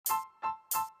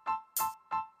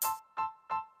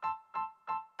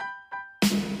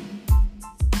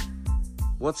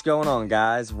What's going on,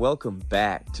 guys? Welcome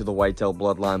back to the Whitetail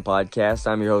Bloodline Podcast.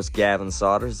 I'm your host, Gavin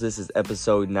Sodders. This is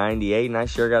episode 98, and I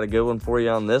sure got a good one for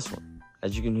you on this one.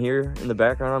 As you can hear in the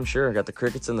background, I'm sure I got the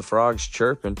crickets and the frogs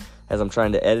chirping as I'm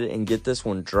trying to edit and get this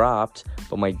one dropped.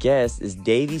 But my guest is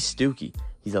Davey Stuckey.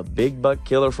 He's a big buck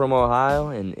killer from Ohio,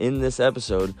 and in this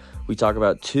episode, we talk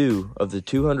about two of the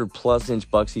 200-plus inch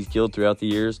bucks he's killed throughout the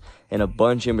years and a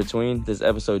bunch in between. This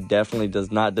episode definitely does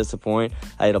not disappoint.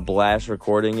 I had a blast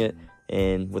recording it.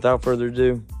 And without further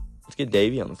ado, let's get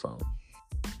Davey on the phone.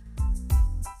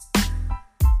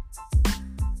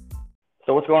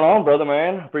 So what's going on, brother,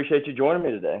 man? Appreciate you joining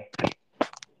me today.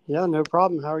 Yeah, no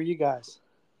problem. How are you guys?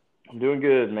 I'm doing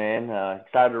good, man.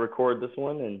 Excited to record this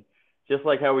one. And just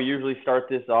like how we usually start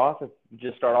this off,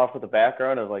 just start off with a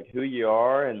background of like who you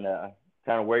are and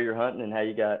kind of where you're hunting and how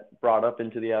you got brought up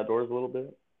into the outdoors a little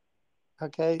bit.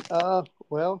 Okay.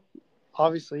 Well,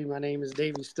 obviously my name is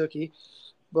Davey Stuckey.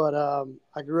 But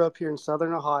I grew up here in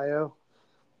southern Ohio,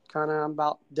 kind of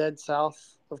about dead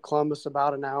south of Columbus,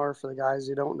 about an hour for the guys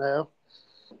who don't know.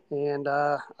 And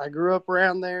I grew up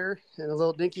around there in a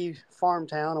little dinky farm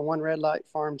town, a one red light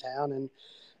farm town. And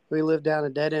we lived down a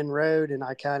dead end road, and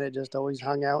I kind of just always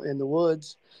hung out in the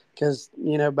woods because,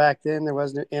 back then there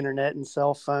wasn't internet and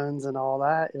cell phones and all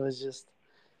that. It was just,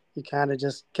 you kind of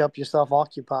just kept yourself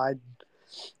occupied.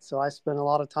 So I spent a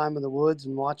lot of time in the woods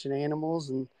and watching animals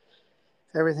and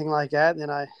everything like that. Then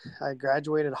I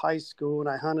graduated high school and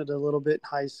I hunted a little bit in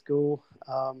high school.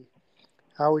 I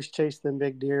always chased them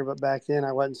big deer, but back then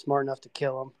I wasn't smart enough to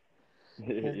kill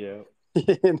them. Yeah.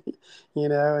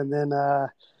 And then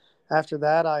after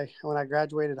that, when I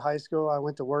graduated high school, I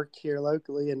went to work here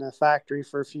locally in a factory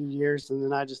for a few years. And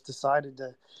then I just decided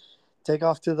to take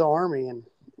off to the Army. And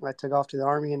I took off to the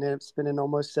Army and ended up spending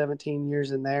almost 17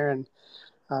 years in there. And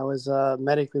I was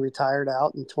medically retired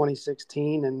out in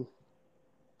 2016. And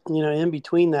in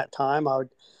between that time, I would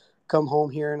come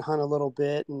home here and hunt a little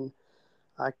bit. And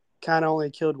I kind of only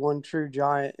killed one true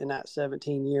giant in that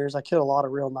 17 years. I killed a lot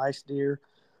of real nice deer.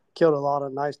 Killed a lot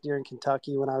of nice deer in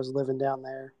Kentucky when I was living down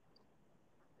there.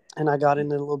 And I got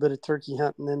into a little bit of turkey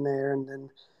hunting in there. And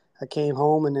then I came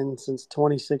home. And then since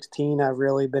 2016, I've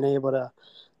really been able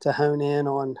to hone in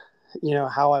on,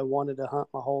 how I wanted to hunt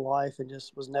my whole life and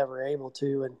just was never able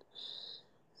to. And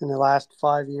in the last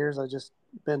 5 years, I just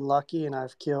been lucky, and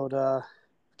I've killed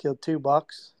two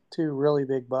bucks, two really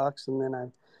big bucks, and then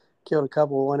I've killed a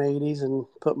couple of 180s and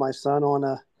put my son on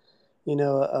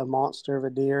a monster of a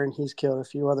deer, and he's killed a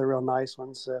few other real nice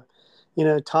ones. So,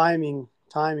 timing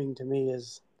to me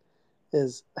is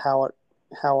how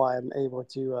I'm able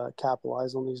to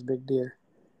capitalize on these big deer.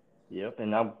 Yep,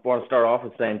 and I want to start off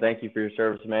with saying thank you for your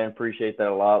service, man. Appreciate that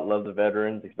a lot. Love the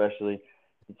veterans, especially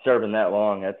serving that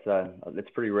long. That's it's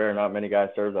pretty rare. Not many guys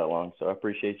serve that long, so I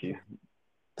appreciate you.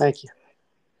 Thank you.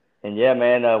 And yeah,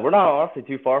 man, we're not honestly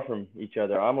too far from each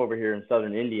other. I'm over here in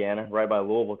southern Indiana, right by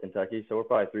Louisville, Kentucky, so we're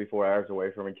probably 3-4 hours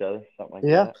away from each other, something like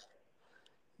that.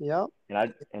 Yep.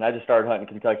 And I just started hunting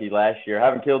Kentucky last year. I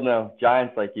haven't killed no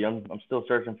giants like you. I'm still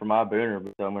searching for my booner,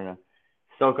 so I'm gonna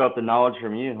soak up the knowledge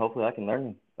from you, and hopefully I can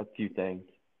learn a few things.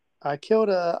 I've killed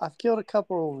a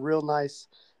couple of real nice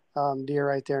deer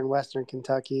right there in western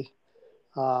Kentucky.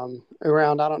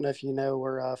 Around, I don't know if you know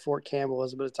where Fort Campbell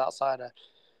is, but it's outside of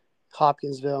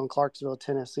Hopkinsville and Clarksville,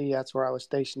 Tennessee. That's where I was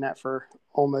stationed at for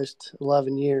almost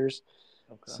 11 years.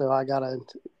 Okay. So I got a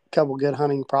couple good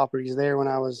hunting properties there when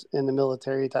I was in the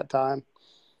military at that time.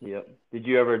 Yep. Did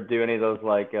you ever do any of those,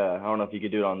 like, I don't know if you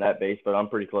could do it on that base, but I'm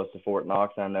pretty close to Fort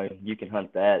Knox. I know you can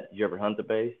hunt that. Did you ever hunt the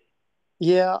base?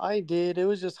 Yeah, I did. It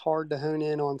was just hard to hone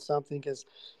in on something because,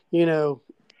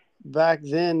 back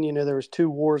then, there was 2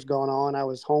 wars going on. I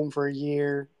was home for a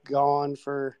year, gone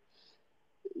for,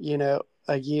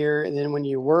 a year. And then when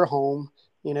you were home,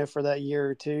 for that year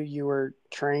or two, you were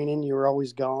training, you were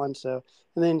always gone. So,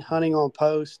 and then hunting on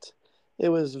post, it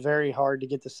was very hard to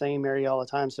get the same area all the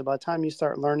time. So by the time you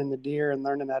start learning the deer and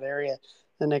learning that area,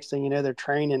 the next thing you know, they're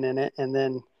training in it. And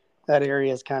then that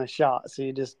area is kind of shot. So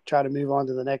you just try to move on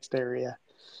to the next area.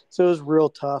 So it was real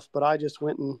tough, but I just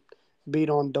went and beat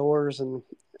on doors and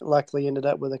luckily ended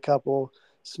up with a couple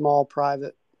small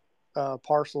private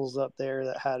parcels up there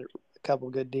that had a couple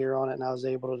good deer on it. And I was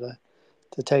able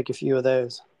to take a few of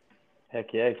those.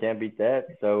 Heck yeah, can't beat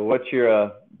that. So what's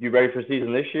your, you ready for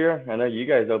season this year? I know you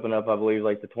guys open up, I believe,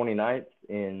 like the 29th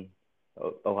in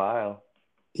Ohio.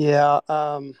 Yeah.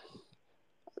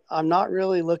 I'm not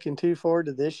really looking too forward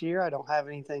to this year. I don't have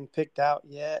anything picked out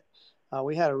yet.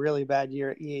 We had a really bad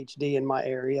year at EHD in my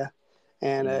area,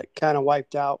 and it kind of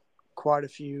wiped out quite a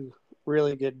few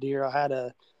really good deer. I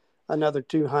had another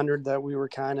 200 that we were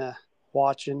kind of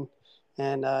watching,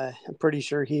 and I'm pretty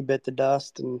sure he bit the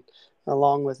dust, and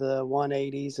along with the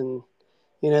 180s, and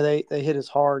they hit us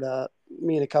hard.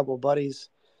 Me and a couple of buddies,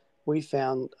 we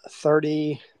found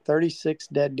 36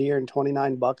 dead deer and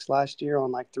 29 bucks last year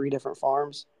on like 3 different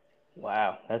farms.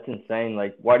 Wow, that's insane.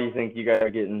 Like, why do you think you guys are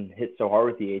getting hit so hard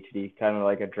with the HD? Kind of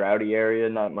like a droughty area,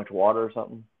 not much water or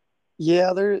something?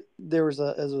 Yeah, there was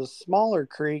a smaller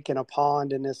creek and a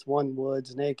pond in this one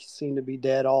woods, and they seemed to be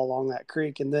dead all along that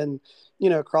creek. And then,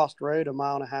 across the road a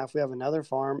mile and a half, we have another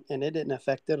farm, and it didn't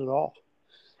affect it at all.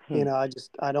 Hmm.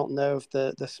 I don't know if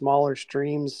the smaller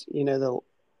streams,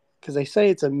 because they say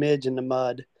it's a midge in the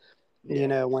mud,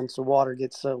 Yeah. once the water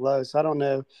gets so low. So I don't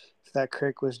know if that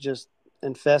creek was just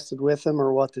infested with them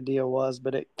or what the deal was,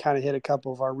 but it kind of hit a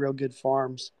couple of our real good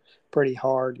farms pretty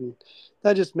hard. And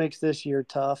that just makes this year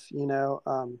tough.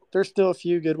 There's still a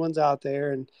few good ones out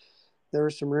there. And there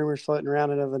were some rumors floating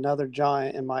around of another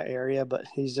giant in my area, but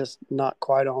he's just not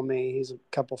quite on me. He's a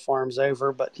couple farms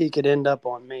over, but he could end up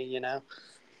on me.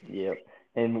 Yep.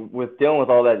 And with dealing with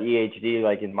all that EHD,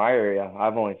 like in my area,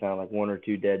 I've only found like one or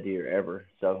two dead deer ever,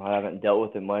 so I haven't dealt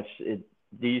with it much.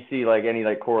 Do you see like any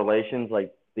like correlations,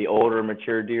 like the older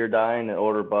mature deer dying, the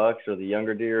older bucks, or the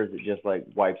younger deer? Or is it just like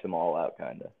wipes them all out,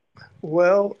 kind of?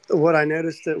 Well, what I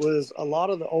noticed, it was a lot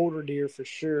of the older deer for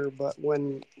sure, but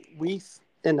when we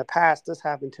in the past, this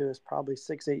happened to us probably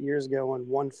 6 8 years ago on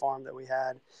one farm that we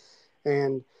had,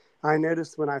 and I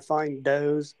noticed when I find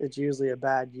does, it's usually a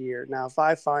bad year. Now, if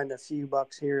I find a few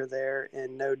bucks here or there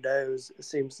and no does, it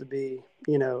seems to be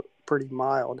pretty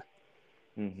mild.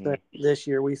 Mhm. But this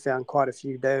year we found quite a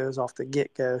few does off the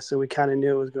get go, so we kind of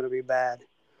knew it was going to be bad.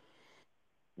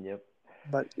 Yep.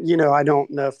 But I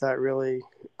don't know if that really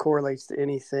correlates to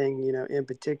anything in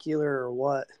particular or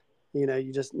what.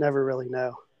 You just never really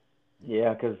know.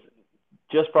 Yeah, because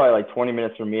just probably like 20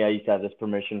 minutes from me, I used to have this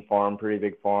permission farm, pretty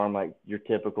big farm, like your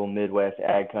typical Midwest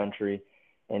ag country.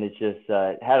 And it's just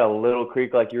it had a little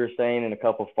creek, like you were saying, and a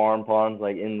couple farm ponds,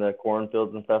 like in the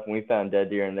cornfields and stuff. And we found dead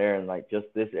deer in there. And like just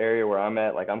this area where I'm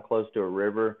at, like I'm close to a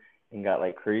river and got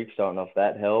like creeks. So I don't know if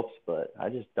that helps, but I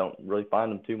just don't really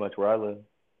find them too much where I live.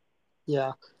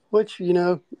 Yeah, which in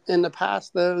the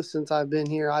past though, since I've been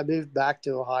here, I moved back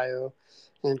to Ohio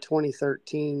in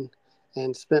 2013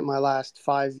 and spent my last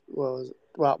my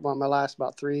last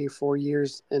about 3 4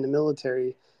 years in the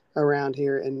military around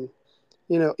here. And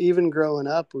even growing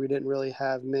up, we didn't really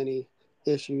have many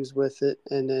issues with it.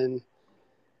 And then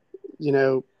you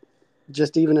know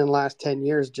just even in the last 10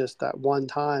 years, just that one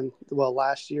time, well,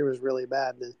 last year was really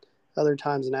bad. The other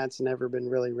times and that's never been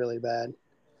really, really bad.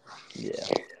 Yeah.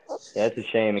 Yeah, it's a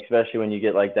shame, especially when you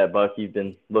get like that buck you've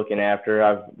been looking after.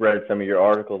 I've read some of your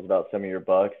articles about some of your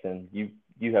bucks, and you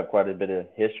have quite a bit of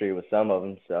history with some of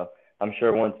them. So I'm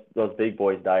sure once those big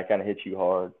boys die, it kind of hits you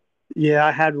hard. Yeah,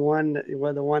 I had one,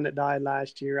 well, the one that died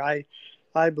last year.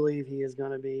 I believe he is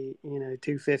going to be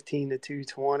 215 to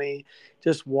 220,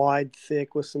 just wide,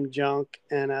 thick with some junk,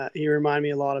 and he reminded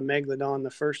me a lot of Megalodon,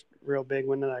 the first real big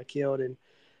one that I killed, and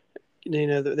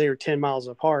they were 10 miles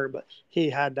apart, but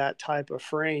he had that type of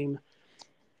frame,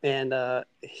 and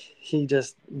he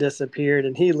just disappeared,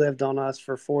 and he lived on us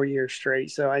for 4 years straight.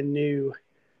 So I knew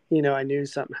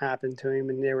something happened to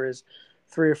him, and there was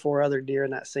 3 or 4 other deer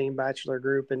in that same bachelor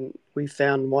group, and we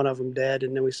found one of them dead,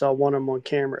 and then we saw one of them on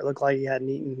camera. It looked like he hadn't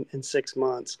eaten in 6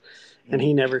 months, and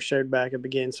he Mm. never showed back up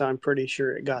again. So I'm pretty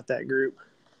sure it got that group.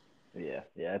 Yeah,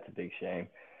 yeah, that's a big shame.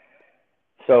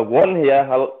 So one, yeah,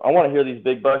 I want to hear these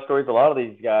big buck stories. A lot of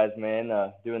these guys,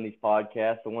 man, doing these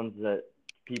podcasts, the ones that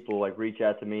people like reach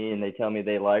out to me and they tell me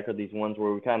they like are these ones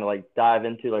where we kind of like dive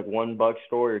into like one buck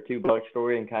story or two buck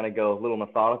story and kind of go a little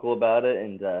methodical about it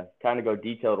and kind of go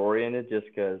detailed oriented just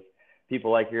because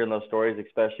people like hearing those stories,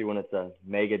 especially when it's a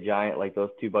mega giant like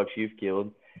those two bucks you've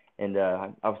killed. And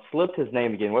I've slipped his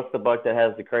name again. What's the buck that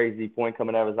has the crazy point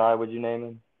coming out of his eye? Would you name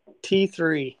him?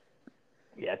 T3.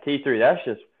 Yeah, T3. That's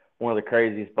just one of the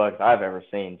craziest bucks I've ever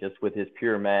seen. Just with his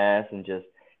pure mass and just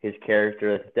his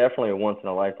character, it's definitely a once in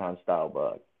a lifetime style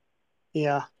buck.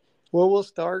 Yeah. Well, we'll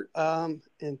start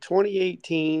in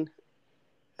 2018.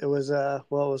 It was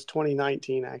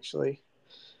 2019 actually.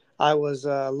 I was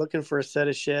looking for a set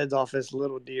of sheds off this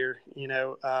little deer.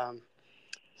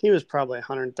 He was probably a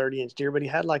 130-inch deer, but he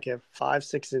had like a 5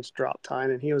 6 inch drop tine,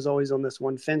 and he was always on this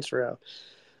one fence row.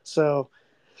 So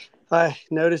I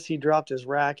noticed he dropped his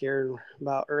rack here in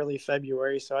about early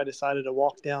February, so I decided to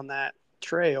walk down that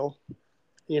trail,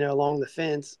 along the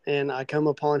fence, and I come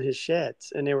upon his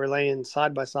sheds, and they were laying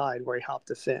side by side where he hopped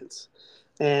the fence.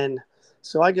 And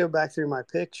so I go back through my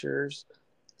pictures,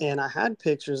 and I had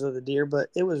pictures of the deer, but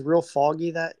it was real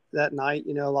foggy that night.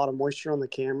 A lot of moisture on the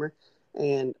camera,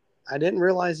 and I didn't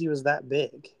realize he was that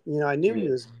big. I knew he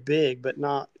Yeah. was big, but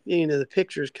not, the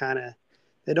pictures kind of,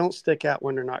 they don't stick out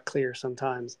when they're not clear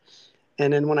sometimes.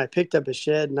 And then when I picked up his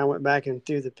shed and I went back and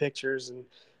threw the pictures and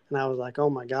I was like, oh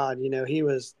my God,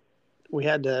 we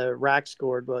had the rack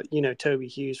scored, but Toby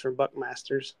Hughes from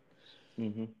Buckmasters.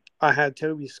 Hmm. I had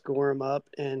Toby score him up,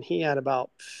 and he had about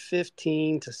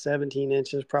 15 to 17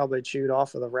 inches probably chewed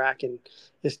off of the rack, and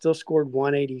it still scored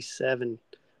 187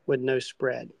 with no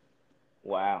spread.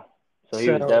 Wow. So he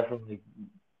was So definitely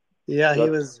yeah, so he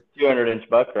that's was 200-inch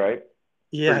buck, right?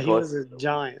 yeah Pretty he close was to a it so far.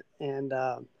 giant, and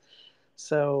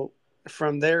so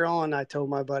from there on, I told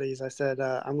my buddies, I said,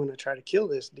 I'm going to try to kill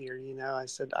this deer. I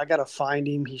said, I got to find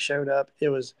him. He showed up.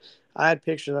 I had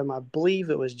pictures of him. I believe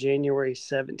it was January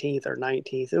 17th or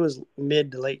 19th. It was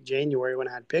mid to late January when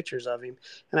I had pictures of him.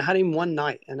 And I had him one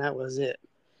night, and that was it.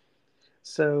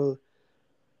 So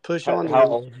push on How to,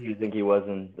 old do you think he was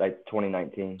in like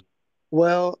 2019?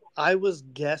 well, I was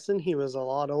guessing he was a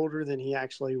lot older than he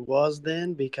actually was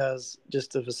then because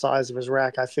just of the size of his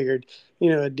rack. I figured,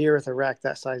 a deer with a rack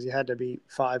that size, you had to be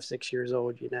 5, 6 years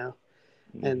old. And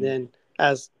Hmm. then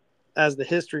as the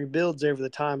history builds over the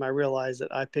time, I realized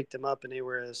that I picked them up and they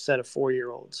were a set of 4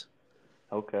 year olds.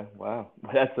 Okay, wow.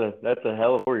 That's a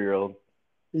hell of a 4-year-old.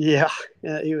 Yeah,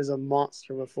 yeah, he was a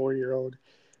monster of a 4 year old.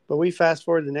 But we fast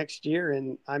forward the next year,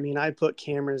 and I mean, I put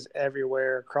cameras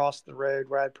everywhere across the road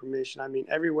where I had permission. I mean,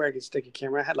 everywhere I could stick a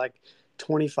camera. I had like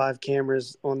 25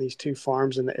 cameras on these two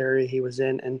farms in the area he was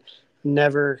in, and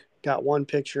never got one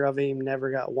picture of him,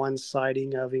 never got one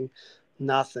sighting of him,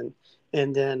 nothing.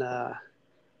 And then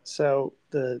so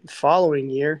the following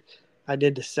year, I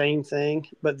did the same thing,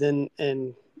 but then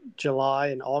in July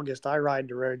and August, I ride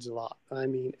the roads a lot. I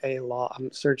mean, a lot.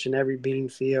 I'm searching every bean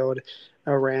field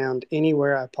around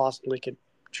anywhere I possibly could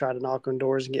try to knock on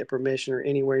doors and get permission or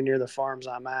anywhere near the farms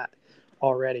I'm at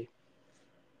already.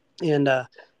 And I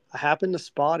happened to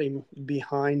spot him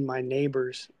behind my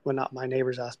neighbor's, well, not my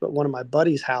neighbor's house, but one of my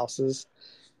buddy's houses,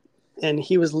 and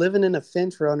he was living in a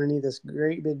fence row underneath this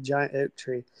great big giant oak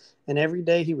tree. And every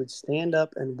day he would stand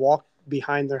up and walk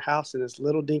behind their house in this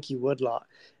little dinky woodlot.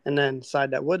 And then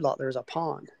inside that woodlot there was a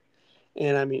pond.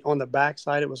 And I mean, on the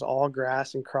backside it was all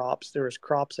grass and crops. There was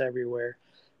crops everywhere.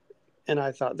 And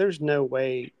I thought, there's no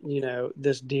way,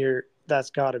 this deer, that's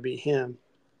got to be him.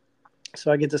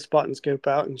 So I get the spot and scope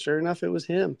out, and sure enough, it was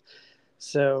him.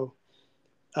 So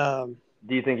um,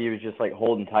 Do you think he was just like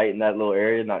holding tight in that little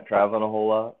area, not traveling a whole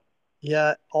lot?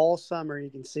 yeah, all summer you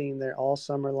can see him there all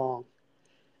summer long.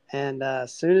 And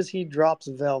as soon as he drops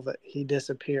Velvet, he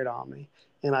disappeared on me,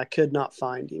 and I could not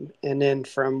find him. And then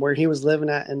from where he was living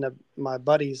at in my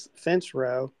buddy's fence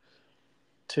row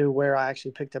to where I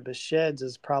actually picked up his sheds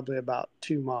is probably about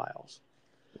 2 miles.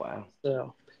 Wow.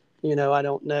 So, I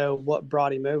don't know what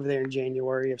brought him over there in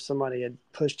January. If somebody had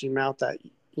pushed him out that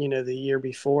the year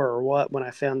before or what when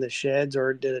I found the sheds,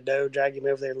 or did a doe drag him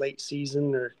over there late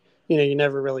season, or you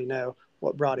never really know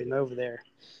what brought him over there.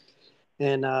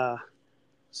 And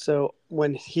so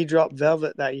when he dropped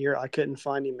Velvet that year, I couldn't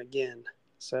find him again.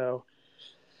 So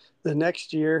the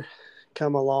next year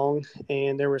come along,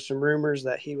 and there were some rumors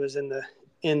that he was in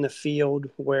the field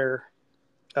where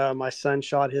my son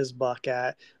shot his buck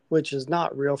at, which is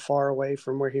not real far away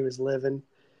from where he was living.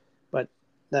 But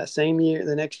that same year,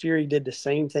 the next year, he did the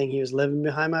same thing. He was living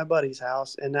behind my buddy's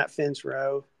house in that fence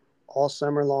row all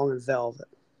summer long in Velvet.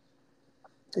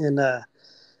 And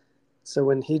so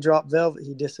when he dropped Velvet,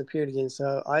 he disappeared again.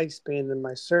 So I expanded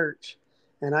my search,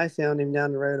 and I found him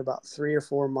down the road about 3 or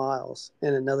 4 miles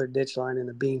in another ditch line in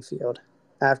a bean field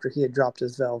after he had dropped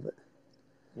his Velvet.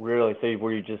 Really? So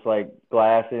were you just like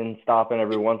glassing, stopping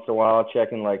every once in a while,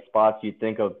 checking like spots you'd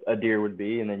think a deer would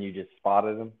be, and then you just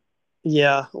spotted him?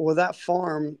 Yeah, well, that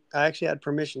farm, I actually had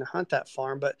permission to hunt that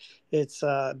farm, but it's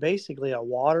basically a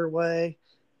waterway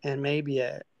and maybe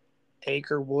a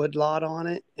acre wood lot on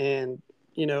it, and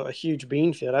a huge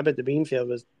bean field. I bet the bean field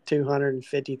was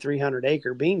 250, 300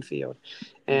 acre bean field,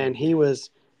 and Hmm. he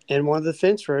was in one of the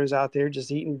fence rows out there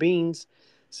just eating beans.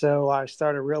 So I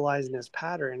started realizing his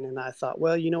pattern, and I thought,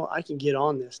 well, I can get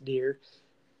on this deer.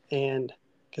 And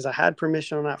because I had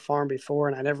permission on that farm before,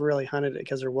 and I never really hunted it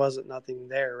because there wasn't nothing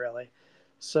there really.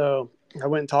 So I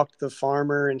went and talked to the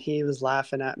farmer, and he was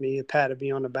laughing at me, patted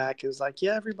me on the back. He was like,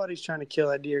 yeah, everybody's trying to kill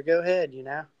that deer, go ahead.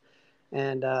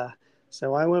 And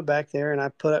so I went back there and I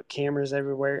put up cameras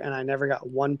everywhere, and I never got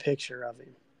one picture of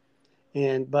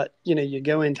him. But you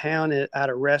go in town at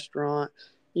a restaurant,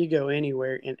 you go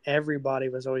anywhere, and everybody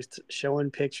was always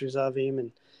showing pictures of him.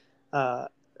 And uh,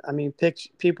 I mean,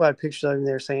 people had pictures of him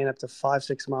there saying up to 5,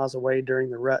 6 miles away during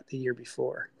the rut the year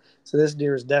before. So this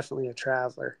deer is definitely a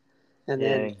traveler. And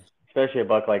then Yeah. especially a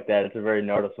buck like that. It's a very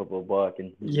noticeable buck,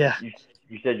 and Yeah,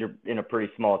 you said you're in a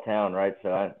pretty small town, right?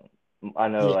 So I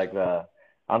know yeah, like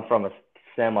I'm from a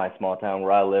semi small town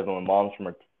where I live, and my mom's from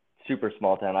a super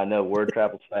small town. I know word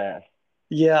travels fast.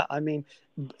 yeah. I mean,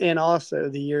 and also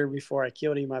the year before I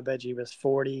killed him, I bet he was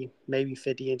 40, maybe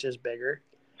 50 inches bigger.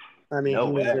 I mean, No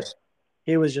way.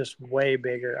 he was just way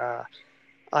bigger.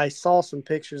 I saw some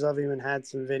pictures of him and had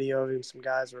some video of him. Some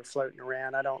guys were floating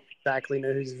around. I don't exactly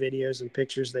know whose videos and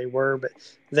pictures they were, but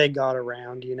they got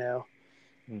around,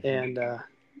 Hmm. and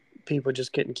people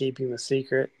just couldn't keep him a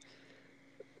secret.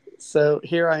 So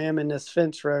here I am in this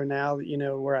fence row now,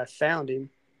 where I found him.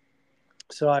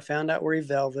 So I found out where he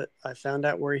velvet. I found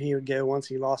out where he would go once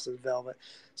he lost his velvet.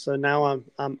 So now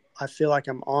I feel like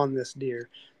I'm on this deer.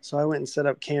 So I went and set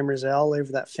up cameras all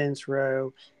over that fence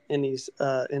row in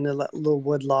in the little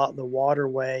wood lot, the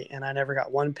waterway, and I never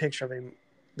got one picture of him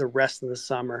the rest of the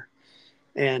summer.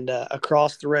 And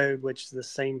across the road, which is the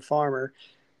same farmer,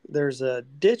 there's a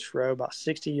ditch row about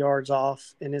 60 yards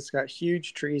off, and it's got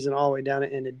huge trees and all the way down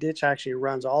it. And the ditch actually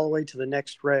runs all the way to the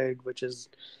next road, which is,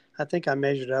 I think I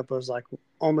measured up, it was like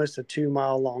almost a 2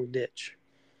 mile long ditch.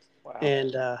 Wow.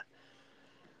 And,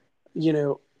 you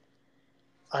know,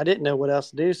 I didn't know what else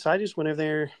to do. So I just went over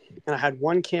there and I had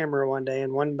one camera one day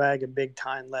and one bag of big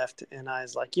tine left. And I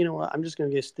was like, you know what? I'm just going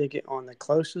to go stick it on the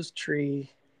closest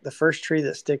tree, the first tree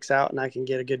that sticks out, and I can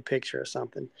get a good picture of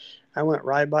something. I went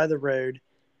right by the road,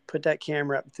 put that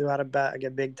camera up, threw out a bag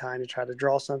of big tine to try to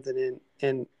draw something in.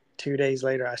 And 2 days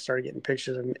later, I started getting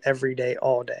pictures of him every day,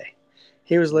 all day.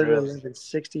 He was Really literally living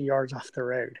 60 yards off the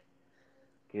road.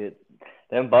 good.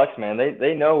 Them bucks, man,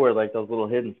 they know where like those little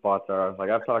hidden spots are. Like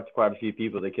I've talked to quite a few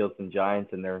people that killed some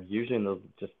giants, and they're usually in those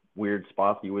just weird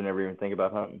spots you would never even think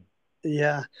about hunting.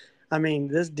 Yeah. I mean,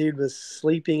 this dude was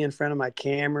sleeping in front of my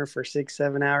camera for 6,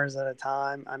 7 hours at a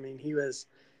time. I mean, he was,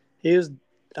 he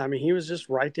was just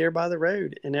right there by the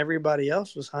road, and everybody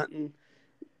else was hunting.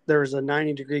 There was a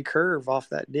 90-degree curve off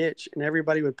that ditch, and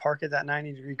everybody would park at that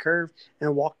 90-degree curve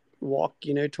and walk,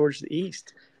 towards the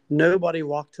east. Nobody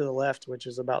walked to the left, which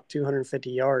is about 250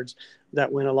 yards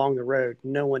that went along the road.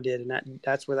 No one did. And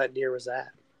that's where that deer was at.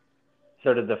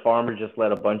 So did the farmer just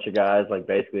let a bunch of guys like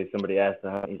basically if somebody asked to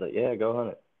hunt, he's like, yeah, go hunt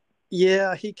it.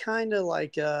 Yeah, he kind of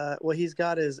like well, he's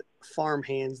got his farm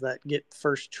hands that get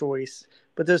first choice,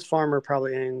 but this farmer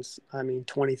probably owns,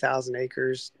 20,000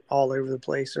 acres all over the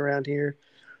place around here.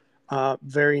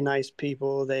 Very nice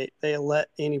people. They let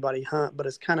anybody hunt, but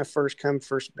it's kind of first come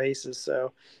first basis.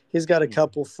 So he's got a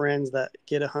couple friends that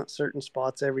get to hunt certain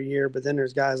spots every year, but then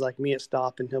there's guys like me at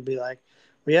stop, and he'll be like,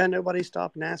 "Well, yeah, nobody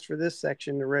stopped and asked for this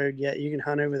section of the road yet. You can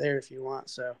hunt over there if you want."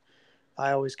 So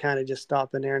I always kind of just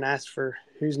stop in there and ask for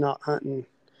who's not hunting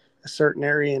a certain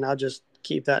area, and I'll just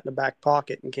keep that in the back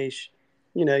pocket in case,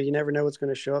 you never know what's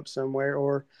going to show up somewhere,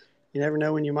 or you never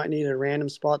know when you might need a random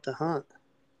spot to hunt.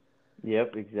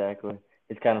 Yep, exactly.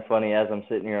 It's kind of funny as I'm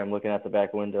sitting here, I'm looking out the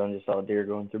back window and just saw a deer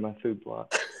going through my food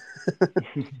plot.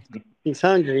 He's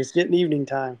hungry. It's getting evening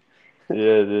time.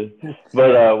 Yeah, dude.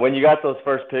 But when you got those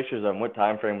first pictures of them, what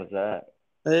time frame was that?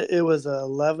 It was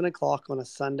 11 o'clock on a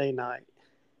Sunday night.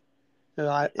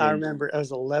 I And remember it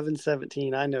was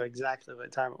 11:17. I know exactly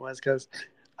what time it was because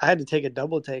I had to take a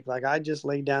double take. Like I just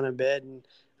laid down in bed and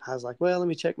I was like, well, let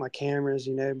me check my cameras,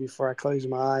 before I close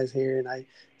my eyes here. And I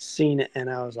seen it and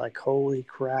I was like, holy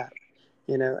crap,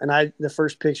 And the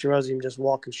first picture was him just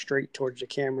walking straight towards the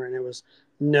camera, and it was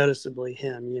noticeably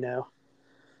him.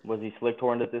 was he slick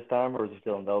horned at this time, or was he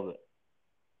still in velvet?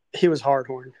 He was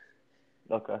hardhorn.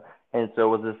 Okay. And so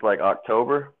was this like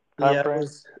October time Yeah, it frame?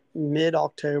 was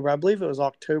mid-October. I believe it was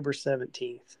October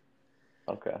 17th.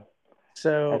 Okay.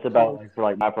 So That's about like for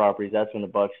like my properties. That's when the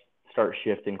bucks start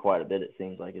shifting quite a bit. It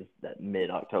seems like is that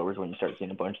mid October is when you start seeing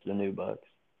a bunch of the new bucks.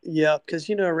 yeah, because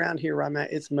around here where I'm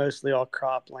at, it's mostly all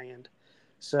cropland.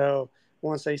 So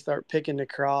once they start picking the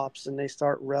crops and they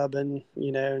start rubbing,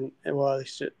 well, they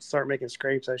should start making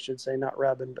scrapes. I should say, not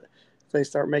rubbing, but if they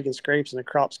start making scrapes and the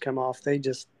crops come off, they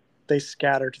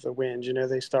scatter to the wind.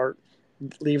 They start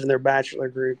leaving their bachelor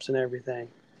groups and everything.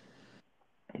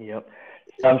 Yep.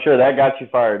 I'm sure that got you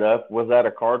fired up. Was that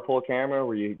a card pull camera,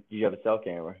 or you have a cell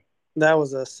camera? That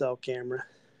was a cell camera.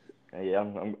 Yeah,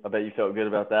 I bet you felt good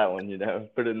about that one.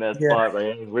 Put it in that Yeah. spot. Like,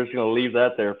 hey, we're just gonna leave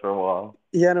that there for a while.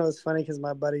 Yeah, no, it's funny because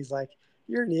my buddy's like,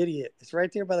 "You're an idiot. It's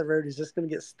right there by the road. It's just going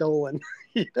to get stolen."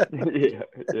 you know? Yeah,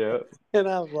 yeah, And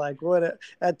I was like, "What?"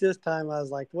 At this time, I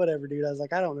was like, "Whatever, dude." I was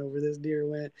like, "I don't know where this deer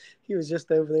went. He was just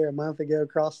over there a month ago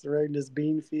across the road in this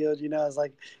bean field." I was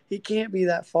like, "He can't be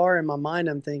that far." In my mind,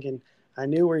 I'm thinking, I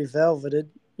knew where he velveted.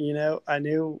 I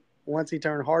knew once he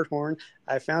turned hardhorn,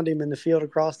 I found him in the field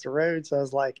across the road. So I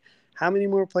was like, how many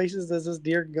more places is this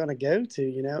deer going to go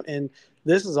to, And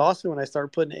this is also when I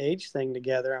started putting the age thing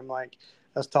together. I'm like,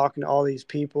 I was talking to all these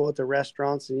people at the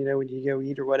restaurants, and when you go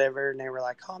eat or whatever, and they were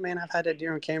like, "Oh man, I've had that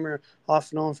deer on camera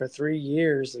off and on for 3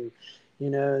 years,"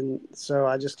 and so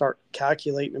I just start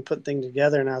calculating and putting things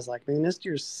together, and I was like, "Man, this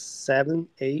deer's 7,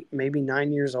 8, maybe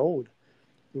 9 years old."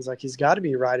 I was like, "He's got to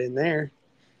be right in there."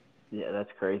 Yeah,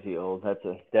 that's crazy old. That's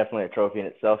definitely a trophy in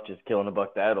itself, just killing a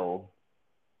buck that old.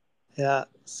 Yeah.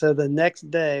 So the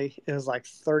next day, it was like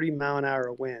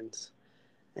 30-mile-an-hour winds,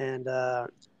 and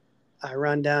I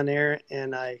run down there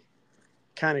and I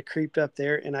kind of creeped up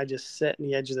there and I just sat in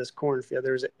the edge of this cornfield.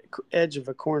 There was an edge of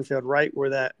a cornfield right where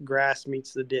that grass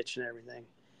meets the ditch and everything.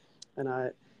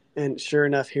 And sure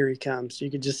enough, here he comes.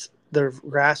 You could just, the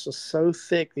grass was so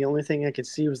thick. The only thing I could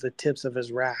see was the tips of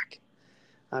his rack.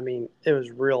 I mean, it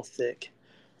was real thick.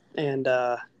 And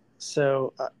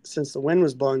since the wind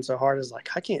was blowing so hard, I was like,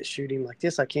 I can't shoot him like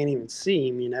this. I can't even see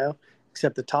him,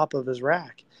 except the top of his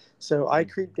rack. So I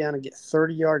creep down and get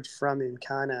 30 yards from him,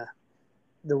 kind of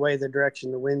the way the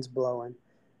direction the wind's blowing.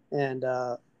 And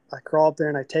I crawl up there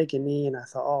and I take a knee, and I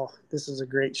thought, oh, this is a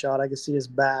great shot. I can see his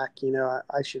back.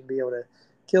 I should be able to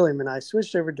kill him. And I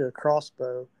switched over to a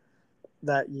crossbow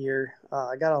that year.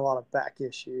 I got a lot of back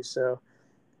issues. So,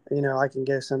 I can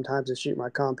go sometimes and shoot my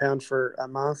compound for a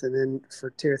month, and then for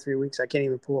 2 or 3 weeks, I can't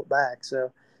even pull it back.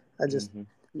 So I just,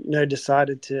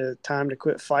 decided time to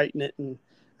quit fighting it. And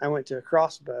I went to a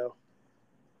crossbow.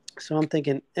 So I'm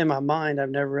thinking in my mind, I've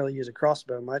never really used a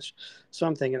crossbow much. So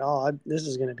I'm thinking, this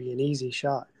is going to be an easy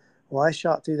shot. Well, I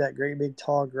shot through that great big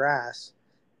tall grass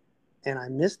and I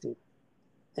missed him.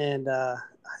 And I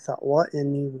thought, what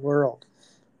in the world?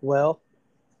 Well,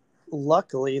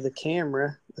 luckily the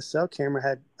cell camera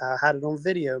had it on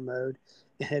video mode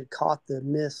and had caught the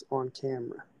miss on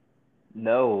camera.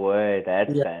 No way,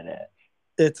 that's Yeah, badass.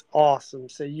 it's awesome.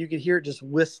 So you could hear it just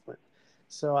whistling.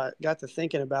 So I got to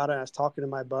thinking about it. I was talking to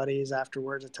my buddies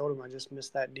afterwards. I told them I just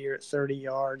missed that deer at 30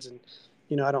 yards, and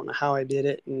I don't know how I did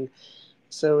it. And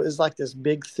so it's like this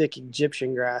big, thick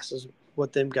Egyptian grass is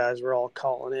what them guys were all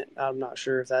calling it. I'm not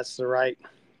sure if that's the right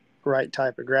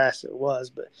type of grass it was,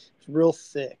 but it's real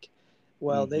thick.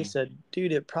 Well, they said,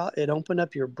 dude, it opened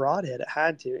up your broadhead. It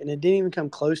had to, and it didn't even come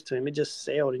close to him. It just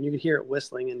sailed, and you could hear it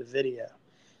whistling in the video.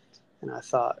 And I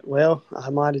thought, well, I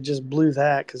might have just blew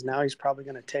that because now he's probably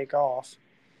going to take off.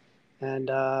 And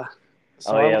so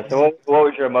Oh I yeah. went. So what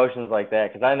was your emotions like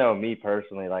that? Because I know me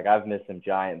personally, like I've missed some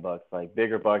giant bucks, like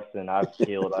bigger bucks than I've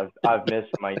killed. I've missed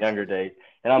in my younger days,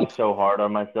 and I'm so hard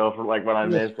on myself for like when I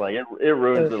miss, like it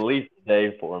ruins at least a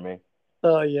day for me.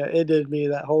 Oh yeah, it did me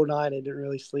that whole night. I didn't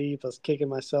really sleep. I was kicking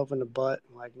myself in the butt.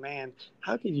 I'm like, man,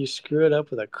 how could you screw it up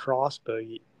with a crossbow?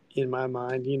 In my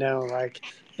mind, like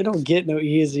it don't get no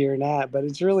easier than that. But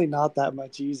it's really not that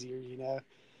much easier. And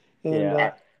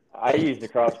Yeah, I used a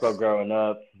crossbow growing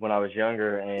up when I was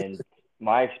younger, and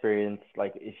my experience,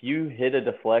 like if you hit a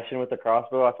deflection with a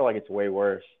crossbow, I feel like it's way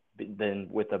worse than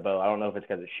with a bow. I don't know if it's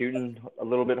because it's shooting a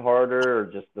little bit harder or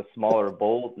just the smaller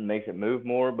bolt and makes it move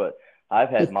more, but I've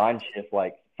had mine shift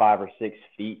like 5 or 6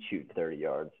 feet shooting 30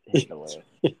 yards hitting the wind.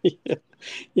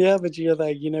 yeah, but you're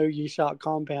like, you shot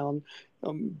compound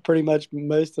pretty much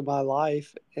most of my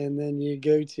life, and then you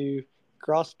go to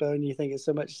crossbow and you think it's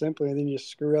so much simpler, and then you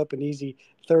screw up an easy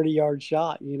 30-yard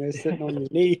shot, sitting on your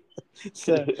knee.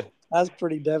 So I was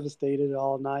pretty devastated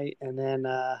all night, and then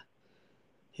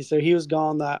so he was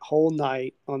gone that whole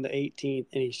night on the 18th,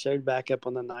 and he showed back up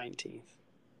on the 19th,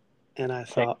 and I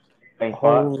Same, thought, same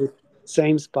spot. holy,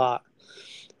 same spot.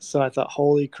 So I thought,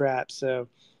 holy crap. So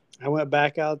I went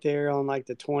back out there on like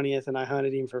the 20th and I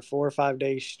hunted him for 4 or 5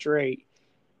 days straight.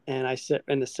 And I sit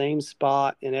in the same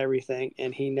spot and everything.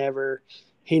 And he never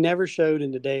showed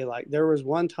in the daylight. There was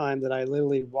one time that I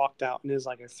literally walked out and it was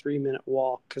like a 3 minute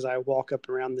walk because I walk up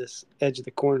around this edge of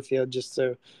the cornfield just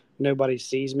so nobody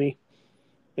sees me.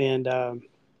 And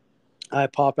I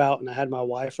pop out and I had my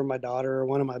wife or my daughter or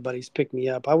one of my buddies pick me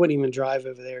up. I wouldn't even drive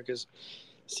over there because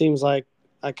seems like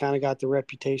I kind of got the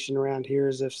reputation around here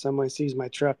as if someone sees my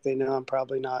truck, they know I'm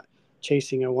probably not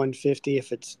chasing a 150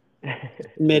 if it's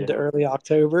mid to Yeah, early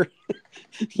October.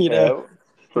 you know, yeah,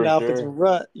 for Now if it's a sure.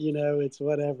 rut, it's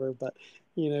whatever. But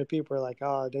people are like,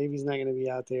 oh, Davey's not going to be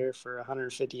out there for a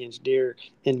 150-inch deer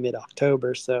in mid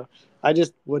October. So I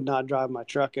just would not drive my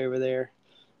truck over there.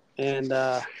 And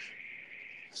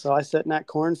so I sat in that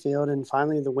cornfield, and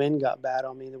finally the wind got bad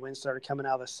on me. The wind started coming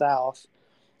out of the south.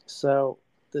 So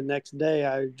the next day,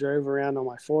 I drove around on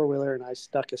my four wheeler and I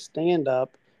stuck a stand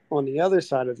up on the other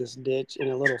side of this ditch in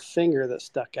a little finger that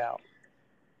stuck out.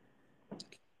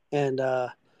 And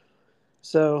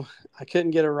so I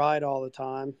couldn't get a ride all the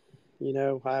time.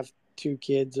 I've two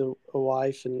kids, a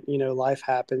wife, and life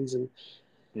happens, and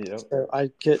Yep. so I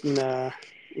couldn't.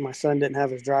 My son didn't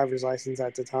have his driver's license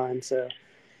at the time, so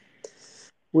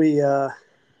we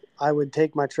I would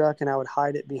take my truck and I would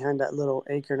hide it behind that little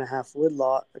acre and a half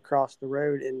woodlot across the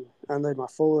road and unload my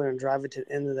fuller and drive it to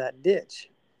the end of that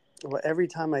ditch. Well, every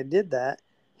time I did that,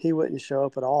 he wouldn't show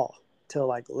up at all till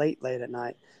like late at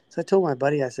night. So I told my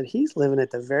buddy, I said, he's living at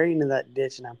the very end of that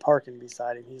ditch and I'm parking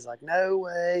beside him. He's like, no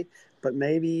way, but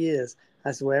maybe he is.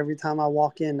 I said, well, every time I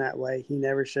walk in that way, he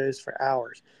never shows for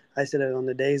hours. I said, on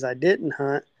the days I didn't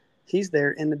hunt, he's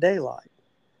there in the daylight.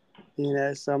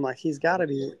 So I'm like, he's got to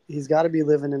be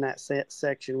living in that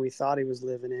section we thought he was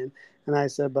living in. And I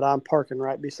said, but I'm parking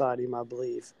right beside him, I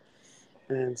believe.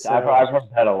 And so, I've heard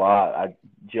that a lot.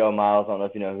 Joe Miles, I don't know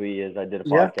if you know who he is. I did a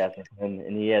yeah, podcast with him,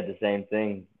 and he had the same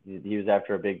thing. He was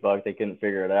after a big buck. They couldn't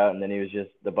figure it out, and then he was just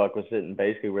the buck was sitting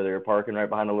basically where they were parking right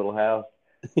behind a little house.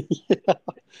 yeah,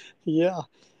 yeah.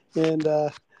 And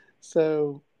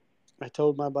so I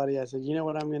told my buddy, I said, you know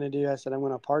what I'm going to do? I said, I'm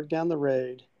going to park down the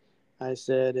road. I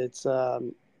said, it's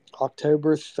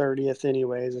October 30th,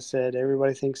 anyways. I said,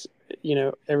 everybody thinks,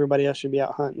 everybody else should be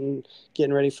out hunting,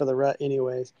 getting ready for the rut,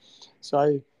 anyways. So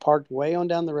I parked way on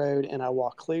down the road and I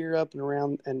walked clear up and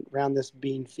around this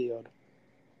bean field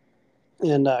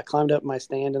and climbed up my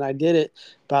stand. And I did it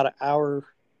about an hour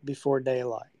before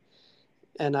daylight.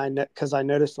 And because I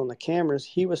noticed on the cameras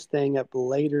he was staying up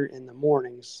later in the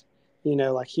mornings,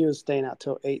 like he was staying out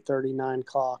till 8:30, 9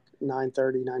 o'clock,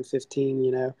 9:30,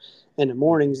 9:15, in the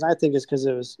mornings. And I think it's because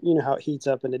it was, how it heats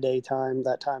up in the daytime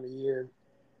that time of year,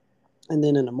 and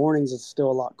then in the mornings it's still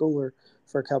a lot cooler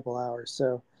for a couple hours.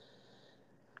 So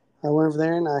I went over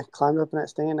there and I climbed up in that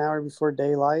stand an hour before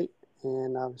daylight,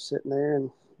 and I was sitting there, and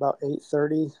about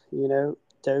 8:30,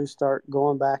 does start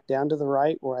going back down to the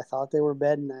right where I thought they were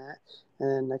bedding at, and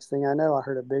then next thing I know, I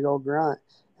heard a big old grunt,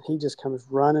 and he just comes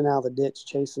running out of the ditch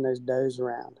chasing those does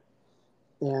around,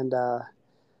 and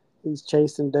he's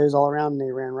chasing does all around, and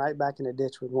he ran right back in the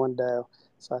ditch with one doe.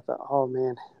 So I thought, oh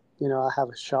man, I have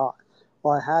a shot.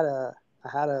 Well,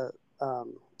 I had a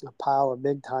pile of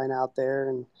big tine out there,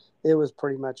 and it was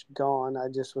pretty much gone. I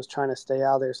just was trying to stay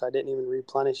out there, so I didn't even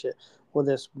replenish it. Well,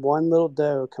 this one little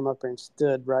doe come up there and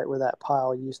stood right where that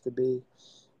pile used to be,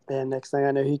 and next thing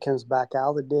I know, he comes back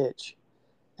out of the ditch,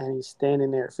 and he's standing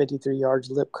there at 53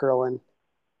 yards, lip curling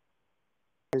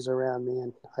around me,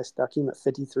 and I stuck him at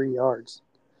 53 yards.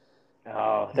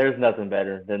 Oh, there's nothing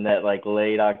better than that, like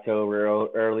late October,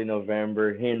 early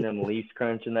November, hearing them leaves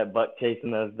crunching, that buck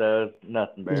chasing those does.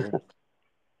 Nothing better.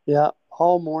 Yeah,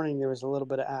 all morning there was a little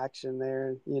bit of action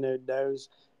there. Doe's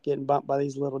getting bumped by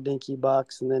these little dinky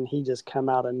bucks, and then he just come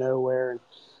out of nowhere.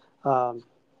 And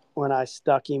when I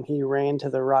stuck him, he ran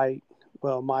to the right,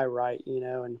 well, my right,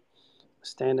 and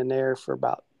standing there for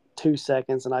about 2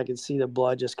 seconds, and I could see the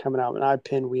blood just coming out. And I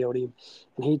pinwheeled him,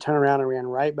 and he turned around and ran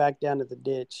right back down to the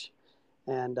ditch.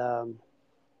 And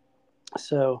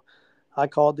so I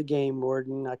called the game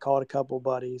warden. I called a couple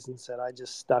buddies and said I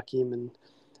just stuck him, and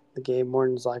the game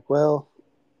warden's like, well,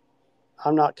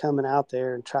 I'm not coming out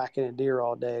there and tracking a deer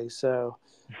all day. So,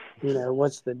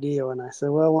 what's the deal? And I said,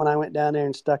 well, when I went down there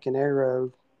and stuck an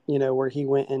arrow, where he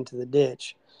went into the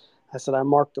ditch, I said, I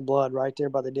marked the blood right there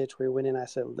by the ditch where he went in. I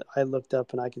said, I looked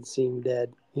up and I could see him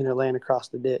dead, laying across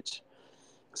the ditch.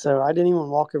 So I didn't even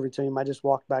walk over to him. I just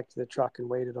walked back to the truck and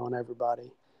waited on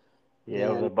everybody. Yeah, it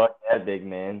was And a buck that big,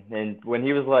 man. And when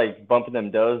he was like bumping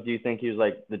them does, do you think he was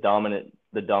like the dominant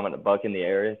buck in the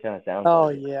area? Kind of sounds oh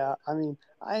like it. yeah, I mean,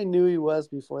 I knew he was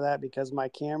before that because my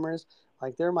cameras,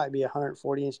 like there might be a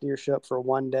 140-inch deer show up for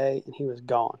one day and he was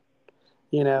gone.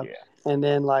 you know. Yeah, And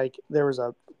then like there was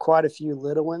quite a few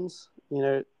little ones,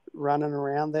 running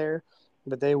around there,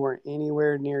 but they weren't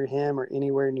anywhere near him or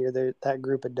anywhere near that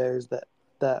group of does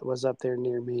that was up there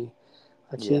near me.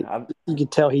 Like yeah. you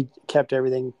could tell he kept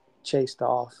everything chased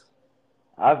off.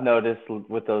 I've noticed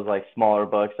with those like smaller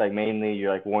bucks, like mainly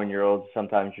you're like 1 year olds,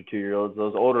 sometimes you're 2 year olds.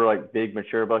 Those older like big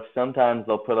mature bucks, sometimes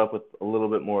they'll put up with a little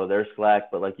bit more of their slack,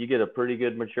 but like you get a pretty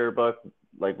good mature buck,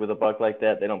 like with a buck like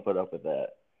that, they don't put up with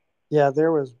that. Yeah,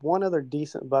 there was one other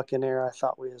decent buck in there I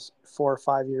thought was 4 or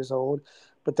 5 years old,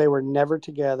 but they were never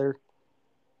together.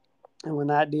 And when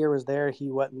that deer was there,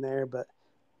 he wasn't there, but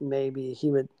maybe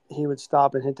he would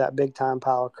stop and hit that big time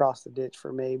pile across the ditch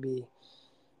for maybe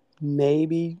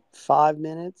 5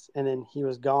 minutes, and then he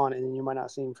was gone, and then you might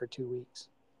not see him for 2 weeks.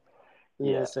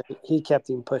 Yeah. So he kept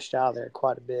him pushed out there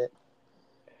quite a bit.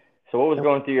 So what was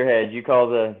going through your head? You call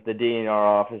the DNR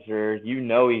officer. You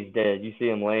know he's dead. You see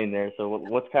him laying there. So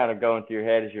what's kind of going through your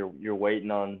head as you're waiting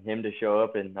on him to show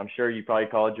up? And I'm sure you probably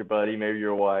called your buddy, maybe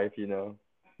your wife.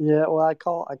 Yeah, well, I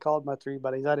called my three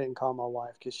buddies. I didn't call my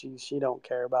wife because she don't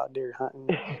care about deer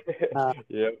hunting. Uh,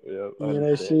 Yep, I you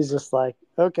know, understand. she's just like,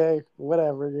 okay,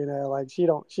 whatever. You know, like she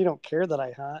don't care that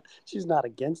I hunt. She's not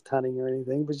against hunting or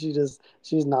anything, but she's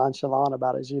nonchalant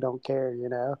about it. She don't care. You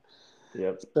know.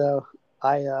 Yep. So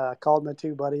I called my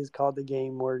two buddies, called the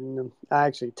game warden, and I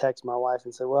actually texted my wife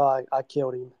and said, well, I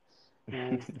killed him,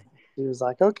 and she was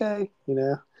like, okay, you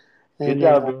know, Good and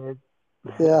then job, man.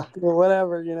 yeah, well,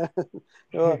 whatever, you know.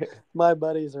 Well, my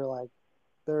buddies are like,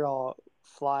 they're all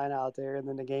flying out there, and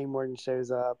then the game warden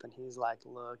shows up, and he's like,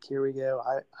 "Look, here we go.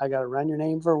 I got to run your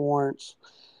name for warrants.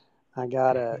 I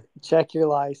got to check your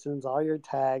license, all your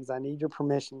tags. I need your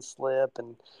permission slip,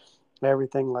 and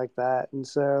everything like that." And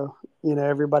so, you know,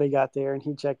 everybody got there, and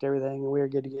he checked everything, and we were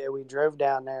good to go. We drove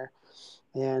down there,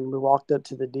 and we walked up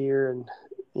to the deer, and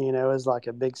you know, it was like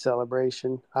a big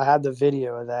celebration. I had the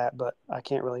video of that, but I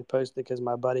can't really post it because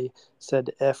my buddy said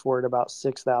the F word about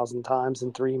 6,000 times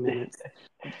in 3 minutes.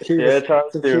 He Yeah, was it's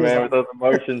hard he to, was man, with like, those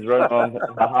emotions running on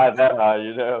the high that high,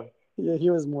 you know. yeah, he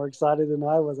was more excited than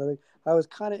I was. I think I was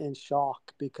kind of in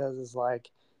shock because it's like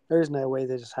there's no way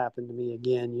that just happened to me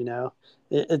again. You know,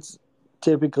 it's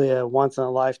typically a once in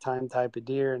a lifetime type of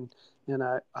deer, and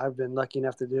I've been lucky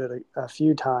enough to do it a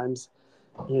few times.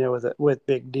 You know, with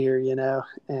big deer. You know,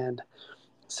 and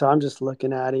so I'm just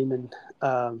looking at him, and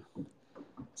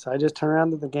so I just turned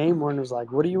around to the game warden and was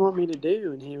like, "What do you want me to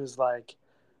do?" And he was like,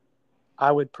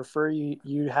 I would prefer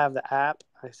you have the app.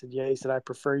 I said, yeah. He said, I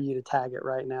prefer you to tag it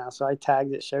right now. So I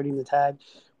tagged it, showed him the tag.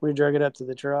 We drug it up to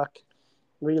the truck.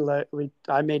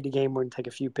 I made the game warden take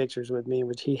a few pictures with me,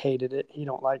 which he hated it. He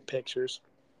don't like pictures.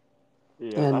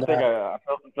 Yeah, I And think I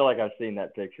feel like I've seen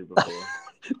that picture before.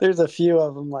 there's a few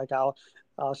of them like I'll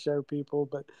show people,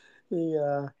 but he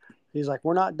he's like,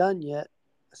 we're not done yet.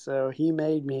 So he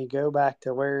made me go back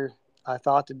to where I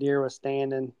thought the deer was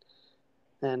standing,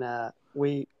 and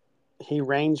we he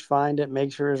range find it,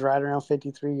 make sure it's right around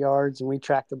 53 yards, and we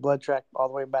tracked the blood track all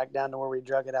the way back down to where we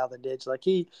drug it out of the ditch. Like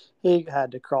he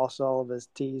had to cross all of his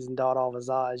T's and dot all of his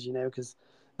I's, you know, because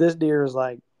this deer is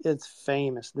like it's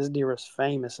famous. This deer was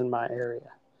famous in my area.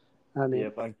 I mean,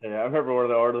 Yep, I can tell you. I remember one of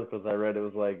the articles I read. It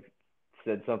was like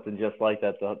said something just like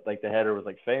that. The header was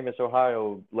like famous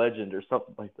Ohio legend or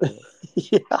something like that.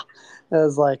 yeah, it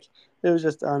was like it was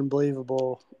just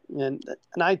unbelievable. And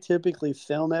I typically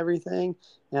film everything,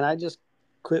 and I just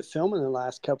quit filming the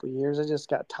last couple of years. I just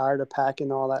got tired of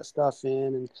packing all that stuff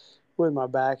in, and with my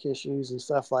back issues and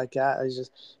stuff like that,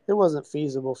 it wasn't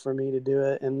feasible for me to do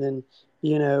it. And then,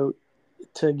 you know,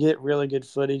 to get really good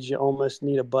footage, you almost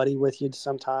need a buddy with you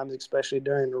sometimes, especially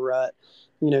during the rut.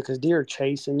 You know, because deer are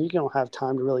chasing, you don't have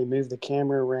time to really move the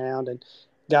camera around, and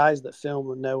guys that film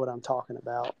will know what I'm talking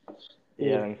about. Yeah, You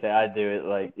like know, I say, I do it.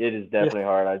 Like it is yeah, definitely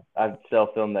hard. I self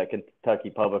filmed that Kentucky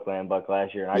public land buck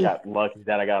last year, and I yeah, got lucky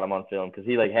that I got him on film because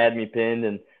he like had me pinned,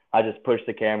 and I just pushed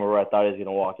the camera where I thought he was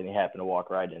gonna walk, and he happened to walk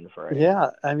right in the frame. yeah.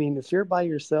 I mean, if you're by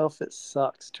yourself, it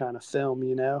sucks trying to film.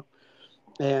 You know,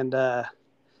 and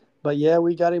but yeah,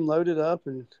 we got him loaded up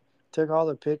and took all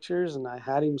the pictures, and I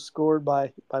had him scored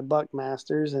by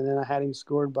Buckmasters, and then I had him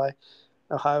scored by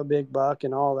Ohio Big Buck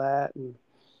and all that, and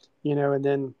you know, and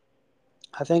then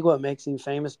I think what makes him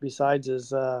famous besides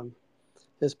his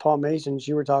palmations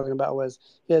you were talking about was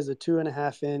he has a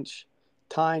 2.5 inch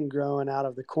tine growing out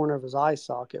of the corner of his eye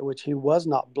socket, which he was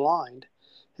not blind.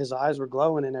 His eyes were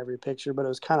glowing in every picture, but it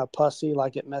was kind of pussy,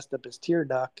 like it messed up his tear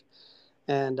duct.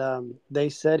 And they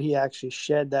said he actually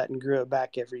shed that and grew it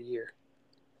back every year.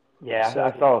 Yeah, So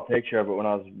I saw a picture of it when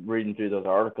I was reading through those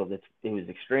articles. It was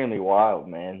extremely wild,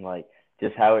 man. Like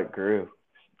just how it grew.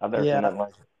 I've never seen yeah, nothing like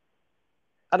it.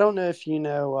 I don't know if you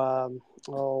know.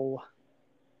 Oh,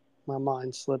 my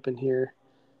mind's slipping here.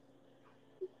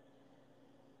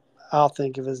 I'll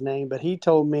think of his name, but he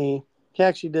told me he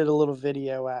actually did a little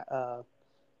video at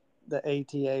the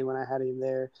ATA when I had him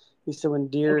there. He said when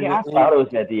deer Okay, get I in, thought it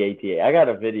was at the ATA. I got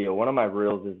a video. One of my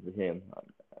reels is with him.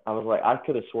 I was like, I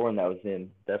could have sworn that was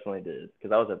him. Definitely did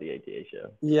because I was at the ATA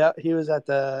show. yeah, he was at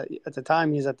the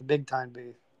time he was at the big time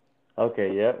booth.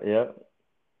 Okay, yep.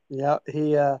 Yeah,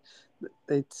 he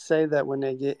they say that when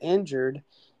they get injured,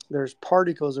 there's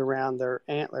particles around their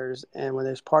antlers, and when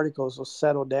those particles will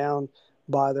settle down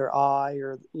by their eye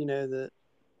or you know the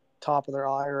top of their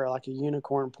eye or like a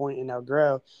unicorn point and they'll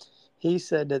grow. He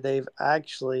said that they've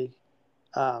actually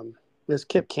this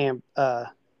Kip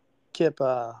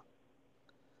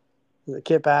is it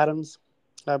Kip Adams?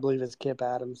 I believe it's Kip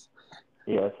Adams.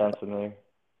 Yeah, that sounds familiar.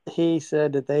 He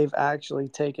said that they've actually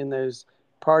taken those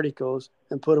particles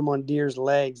and put them on deer's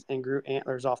legs and grew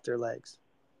antlers off their legs.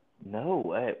 No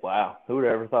way. Wow. Who would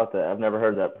have ever thought that? I've never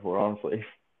heard that before, honestly.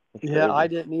 It's Yeah, I crazy.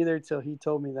 didn't either till he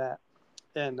told me that.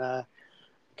 And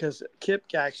because Kip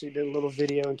actually did a little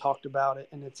video and talked about it,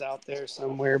 and it's out there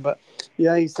somewhere. But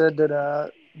yeah, he said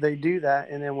that they do that,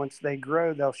 and then once they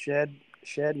grow, they'll shed,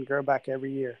 and grow back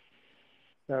every year.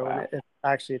 So and Wow. it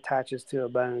actually attaches to a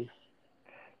bone.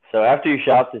 So after you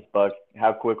shot this buck,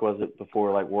 how quick was it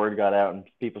before like word got out and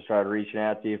people started reaching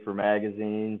out to you for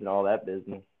magazines and all that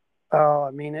business? Oh,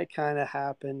 I mean, it kind of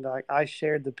happened. Like I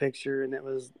shared the picture, and it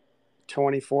was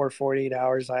 24, 48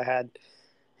 hours.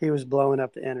 He was blowing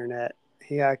up the internet.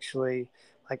 He actually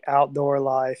like Outdoor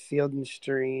Life, Field and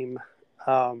Stream.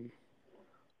 Um,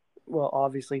 well,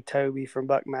 obviously Toby from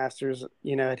Buckmasters,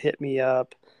 had hit me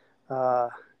up. Uh,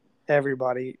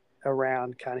 Everybody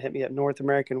around kind of hit me up. North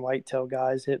American Whitetail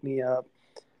guys hit me up,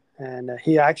 and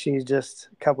he actually just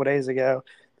a couple of days ago,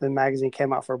 the magazine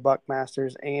came out for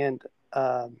Buckmasters and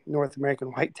North American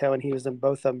Whitetail, and he was in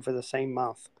both of them for the same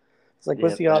month. It's like,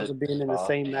 what's Yep, the odds that's of being in the awesome.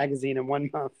 same magazine in 1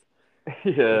 month?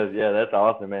 Yeah, yeah, that's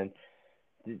awesome, man.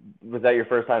 Was that your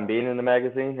first time being in the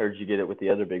magazine, or did you get it with the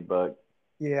other big buck?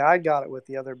 Yeah, I got it with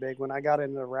the other big one. I got it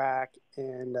in the rack,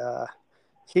 and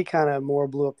he kind of more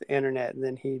blew up the internet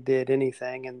than he did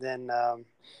anything. And then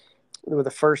with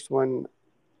the first one,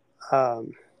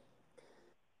 um,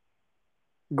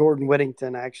 Gordon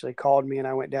Whittington actually called me, and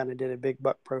I went down and did a big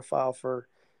buck profile for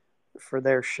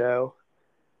their show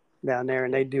down there,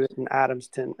 and Yeah, they do it in Adams,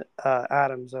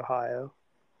 Ohio.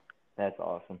 that's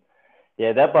awesome.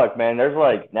 Yeah, that buck, man. There's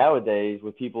like nowadays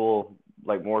with people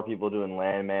like more people doing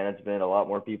land management, a lot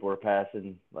more people are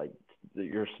passing like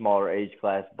your smaller age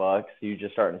class bucks. You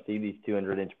just starting to see these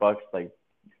 200-inch bucks like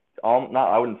all not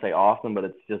I wouldn't say often, but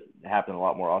it's just happening a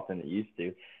lot more often than it used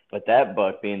to. But that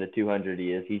buck being the 200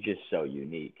 he is, he's just so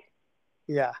unique.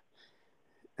 Yeah,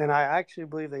 and I actually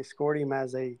believe they scored him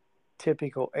as a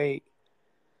typical eight.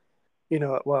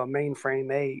 Well,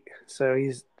 mainframe eight. So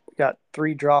he's got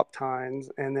three drop tines,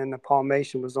 and then the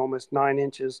palmation was almost 9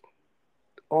 inches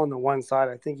on the one side.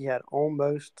 I think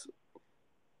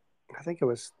it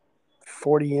was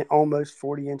 40, almost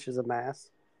 40 inches of mass.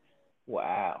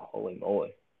 Wow, holy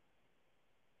moly,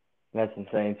 that's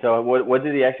insane. So what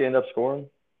did he actually end up scoring?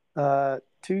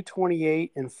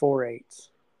 228 and 4/8.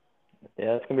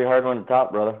 Yeah, it's gonna be a hard one to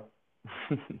top, brother.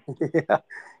 Yeah,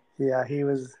 yeah, he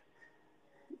was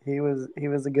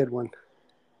a good one.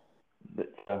 But,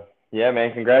 yeah,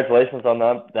 man, congratulations on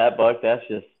that buck.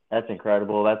 That's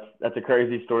incredible. That's a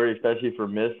crazy story, especially for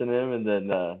missing him and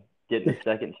then getting a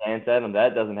second chance at him.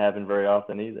 That doesn't happen very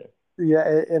often either.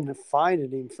 Yeah, and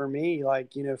finding him for me,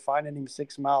 like finding him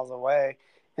 6 miles away,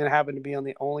 and happened to be on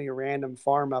the only random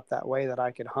farm up that way that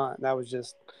I could hunt. That was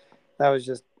just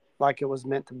like it was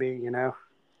meant to be.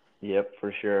 Yep,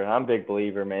 for sure. I'm a big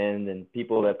believer, man. And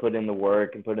people that put in the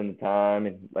work and put in the time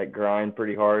and like grind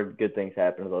pretty hard, good things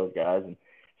happen to those guys. And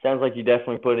sounds like you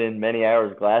definitely put in many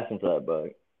hours glassing for that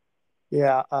buck.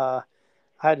 Yeah, I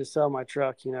had to sell my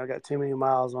truck. I got too many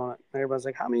miles on it. And everybody's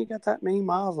like, "How many you got that many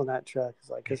miles on that truck?" It's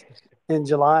like, cause in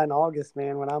July and August,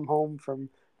 man, when I'm home from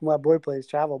my boy plays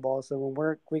travel ball, so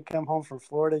when we come home from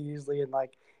Florida, usually in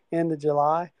like end of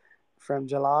July, from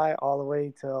July all the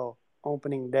way till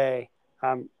opening day,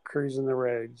 I'm cruising the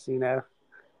roads. Look,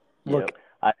 Yep.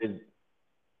 I did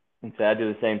And so I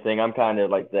do the same thing. I'm kind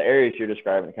of like the areas you're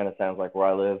describing. It kind of sounds like where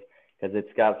I live because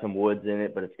it's got some woods in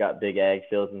it, but it's got big ag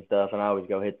fields and stuff. And I always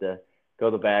go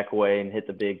the back way and hit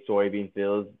the big soybean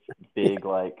fields, big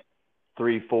like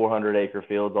 400 acre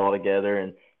fields all together.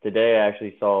 And today I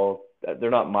actually saw they're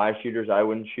not my shooters. I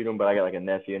wouldn't shoot them, but I got like a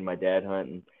nephew and my dad hunt,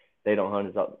 and they don't hunt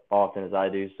as often as I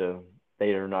do, so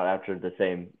they are not after the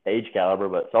same age caliber.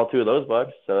 But saw two of those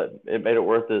bucks, so it made it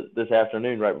worth it this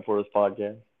afternoon right before this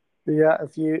podcast. yeah,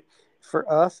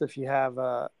 for us, if you have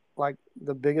like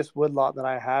the biggest woodlot that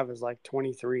I have is like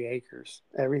 23 acres.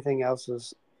 Everything else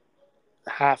is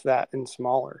half that and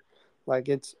smaller. Like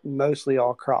it's mostly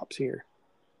all crops here.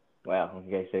 Wow.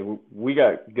 Okay. So we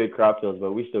got good crop fields,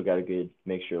 but we still got a good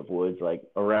mixture of woods. Like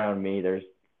around me, there's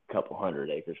a couple hundred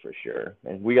acres for sure,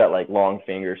 and we got like long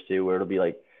fingers too, where it'll be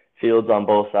like fields on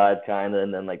both sides, kind of,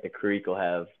 and then like the creek will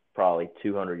have probably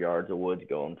 200 yards of woods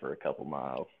going for a couple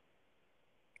miles.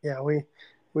 Yeah,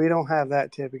 we don't have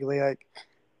that typically. Like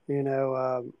you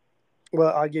know,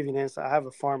 well, I'll give you an insight. I have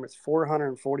a farm. It's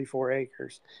 444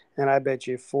 acres, and I bet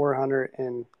you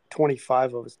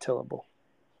 425 of it's tillable.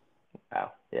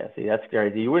 Wow. Yeah. See, that's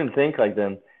crazy. You wouldn't think like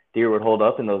them deer would hold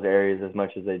up in those areas as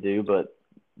much as they do, but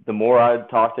the more I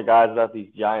talk to guys about these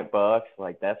giant bucks,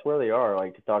 like that's where they are.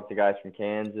 Like to talk to guys from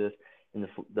Kansas in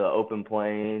the open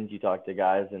plains, you talk to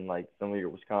guys in like some of your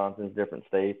Wisconsin's different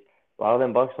states. A lot of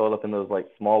them bucks hold up in those like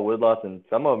small woodlots, and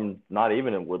some of them not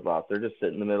even in woodlots. They're just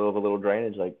sitting in the middle of a little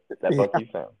drainage, like that buck Yeah, you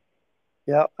found.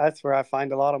 Yeah, that's where I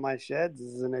find a lot of my sheds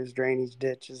is in those drainage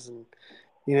ditches, and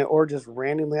or just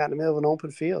randomly out in the middle of an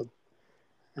open field,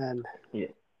 and Yeah,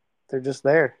 they're just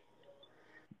there.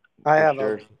 I for have a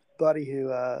sure. buddy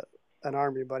an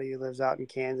army buddy who lives out in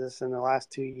Kansas. In the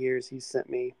last 2 years, he sent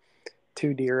me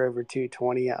two deer over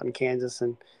 220 out in Kansas,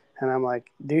 and I'm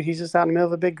like, dude, he's just out in the middle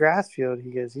of a big grass field. He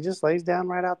goes, he just lays down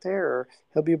right out there, or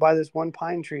he'll be by this one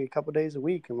pine tree a couple days a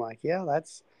week. I'm like, yeah,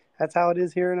 that's how it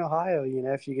is here in Ohio.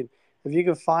 If you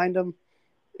can find them,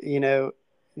 you know,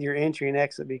 your entry and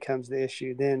exit becomes the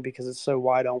issue then because it's so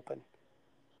wide open.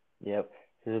 Yep.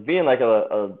 Because being like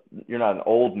you're not an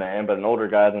old man, but an older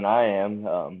guy than I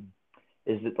am.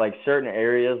 Is it like certain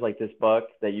areas like this buck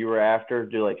that you were after?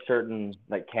 Do like certain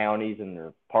like counties and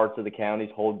or parts of the counties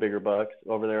hold bigger bucks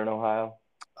over there in Ohio?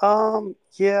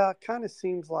 Yeah, kind of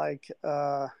seems like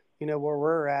where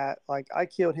we're at. Like I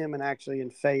killed him and actually in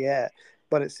Fayette,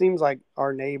 but it seems like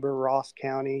our neighbor Ross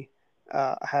County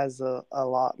has a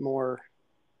lot more,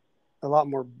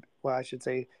 well, I should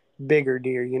say, bigger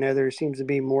deer. There seems to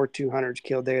be more 200s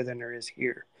killed there than there is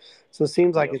here. So it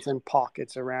seems like Yep. it's in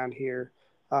pockets around here.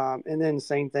 And then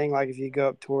same thing, like if you go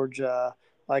up towards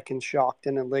like in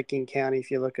Shockton and Licking County,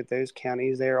 if you look at those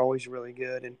counties, they're always really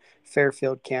good. And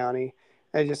Fairfield County,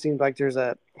 it just seems like there's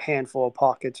a handful of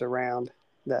pockets around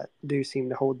that do seem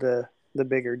to hold the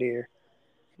bigger deer.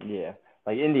 Yeah.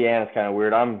 Like Indiana's kind of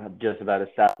weird. I'm just about as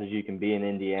south as you can be in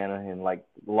Indiana, and like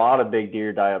a lot of big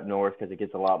deer die up north because it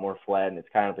gets a lot more flat, and it's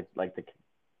kind of like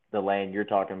the land you're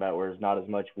talking about, where there's not as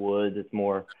much woods. It's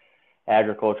more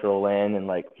agricultural land, and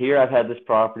like here, I've had this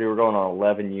property. We're going on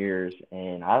 11 years,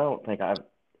 and I don't think I've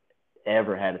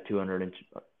ever had a 200-inch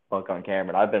buck on camera.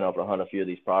 And I've been able to hunt a few of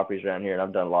these properties around here, and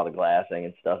I've done a lot of glassing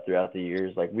and stuff throughout the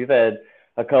years. Like we've had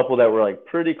a couple that were like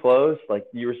pretty close. Like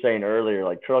you were saying earlier,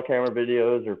 like trail camera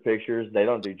videos or pictures, they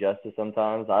don't do justice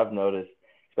sometimes. I've noticed,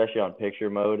 especially on picture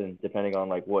mode and depending on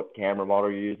like what camera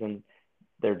model you're using,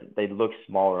 they look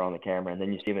smaller on the camera, and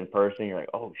then you see them in person, you're like,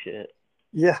 oh shit.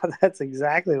 Yeah, that's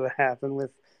exactly what happened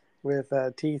with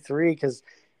T3 because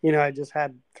I just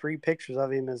had three pictures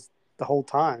of him as the whole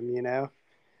time,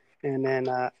 and then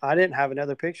I didn't have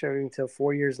another picture of him until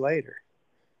 4 years later.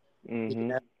 You Mhm.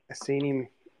 know, I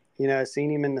seen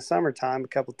him in the summertime a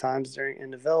couple times during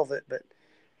in the velvet, but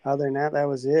other than that, that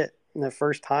was it. And the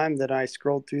first time that I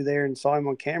scrolled through there and saw him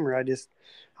on camera,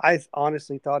 I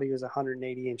honestly thought he was a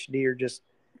 180-inch deer just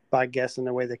by guessing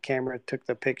the way the camera took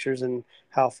the pictures and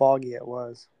how foggy it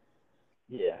was.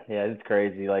 Yeah, yeah, it's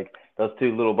crazy. Like those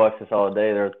two little bucks I saw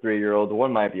today, they're 3 year old. The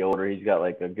one might be older. He's got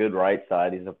like a good right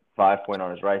side. He's a 5 point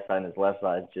on his right side, and his left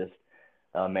side is just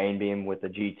main beam with the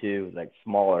G2, like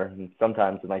smaller. And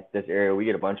sometimes in like this area, we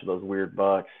get a bunch of those weird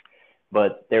bucks,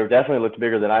 but they were definitely looked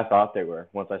bigger than I thought they were.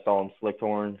 Once I saw them slick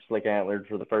horn, slick antlered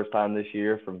for the first time this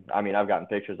year. I mean, I've gotten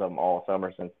pictures of them all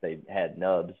summer since they had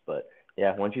nubs, but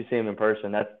yeah, once you see them in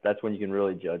person, that's when you can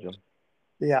really judge them.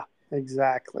 Yeah,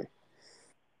 exactly.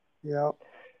 Yeah.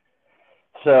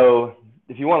 So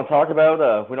if you want to talk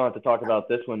about, we don't have to talk about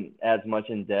this one as much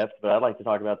in depth, but I'd like to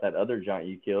talk about that other giant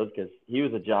you killed because he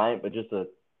was a giant, but just a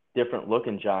different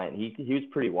looking giant. He was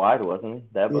pretty wide, wasn't he?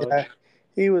 That buck. Yeah.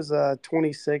 He was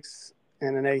 26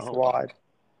 and an eighth Oh wow. wide.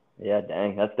 Yeah,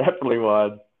 dang, that's definitely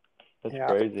wide. That's Yeah.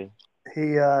 crazy.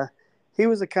 He uh he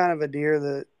was a kind of a deer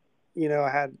that I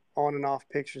had on and off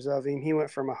pictures of him. He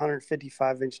went from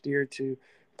 155-inch deer to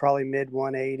probably mid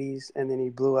 180s, and then he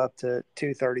blew up to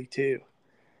 232.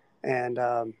 And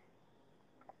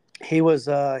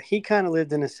he kind of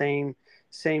lived in the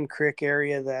same creek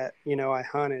area that I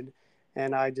hunted,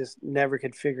 and I just never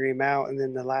could figure him out. And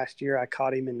then the last year I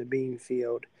caught him in the bean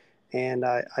field, and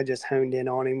I just honed in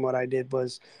on him. What I did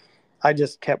was I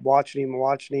just kept watching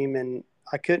him, and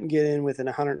I couldn't get in within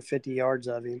 150 yards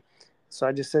of him. So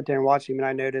I just sit there and watch him, and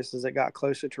I noticed as it got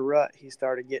closer to rut, he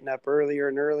started getting up earlier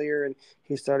and earlier, and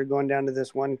he started going down to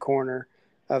this one corner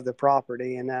of the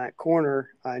property. And that corner,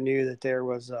 I knew that there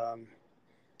was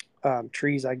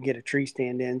trees I could get a tree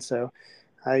stand in. So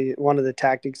one of the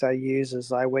tactics I use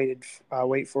is I wait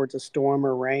for it to storm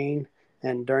or rain,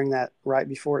 and during that, right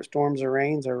before it storms or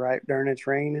rains, or right during it's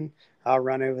raining, I'll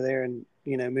run over there and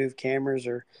move cameras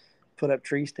or put up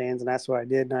tree stands, and that's what I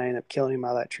did. And I ended up killing him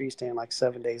out of that tree stand like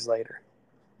 7 days later.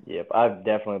 Yep, I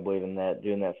definitely believe in that.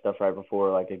 Doing that stuff right before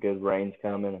like a good rain's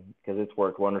coming, because it's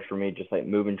worked wonders for me. Just like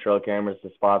moving trail cameras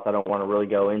to spots I don't want to really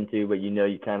go into, but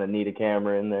you kind of need a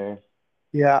camera in there.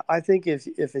 Yeah, I think if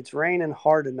it's raining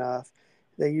hard enough,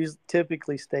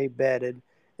 typically stay bedded.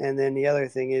 And then the other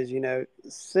thing is,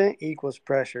 scent equals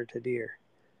pressure to deer.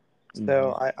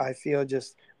 So Hmm. I feel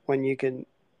just when you can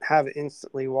have it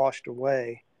instantly washed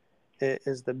away,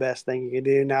 is the best thing you can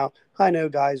do. Now, I know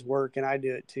guys work, and I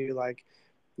do it too. Like,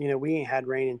 we ain't had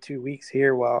rain in 2 weeks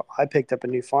here. Well, I picked up a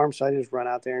new farm, so I just run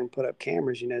out there and put up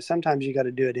cameras. Sometimes you got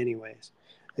to do it anyways.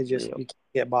 It just Yep. you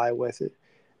can't get by with it,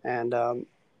 and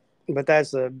but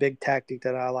that's a big tactic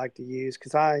that I like to use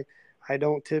because I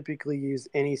don't typically use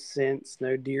any scents,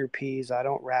 no deer peas. I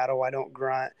don't rattle, I don't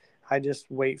grunt. I just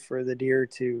wait for the deer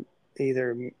to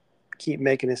either keep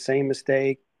making the same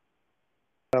mistake.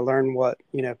 I learn what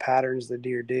patterns the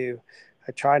deer do.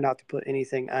 I try not to put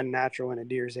anything unnatural in a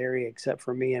deer's area except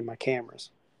for me and my cameras.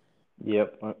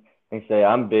 Yep. Like I say,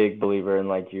 I'm a big believer in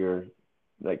like your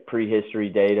like prehistory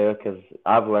data because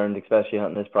I've learned, especially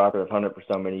hunting this property, I've hunted for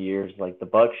so many years. Like the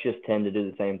bucks just tend to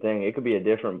do the same thing. It could be a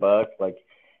different buck, like,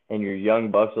 and your young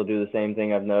bucks will do the same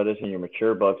thing I've noticed, and your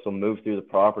mature bucks will move through the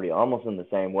property almost in the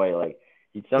same way. Like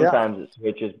you Yeah, sometimes it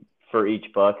switches for each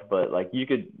buck, but like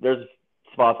there's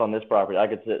spots on this property I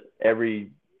could sit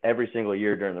every single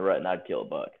year during the rut and I'd kill a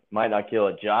buck. Might not kill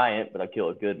a giant, but I'd kill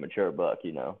a good mature buck.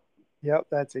 yep,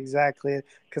 that's exactly it.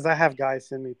 Because I have guys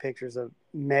send me pictures of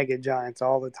mega giants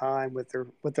all the time with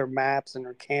their maps and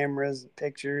their cameras and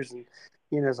pictures, and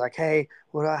it's like, hey,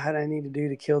 how do I need to do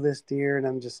to kill this deer?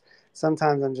 And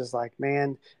sometimes I'm just like,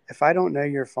 man, if I don't know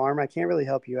your farm, I can't really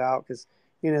help you out because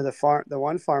the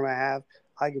one farm I have,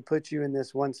 I could put you in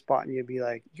this one spot and you'd be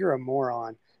like, you're a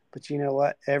moron. But you know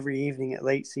what? Every evening at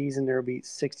late season, there'll be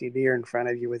 60 deer in front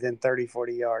of you within 30,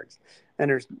 40 yards. And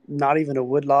there's not even a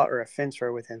woodlot or a fence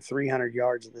row within 300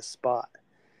 yards of this spot.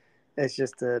 It's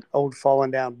just an old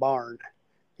fallen down barn,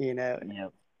 you know.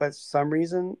 Yep. But for some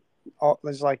reason,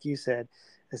 just like you said,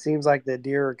 it seems like the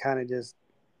deer are kind of just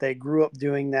they grew up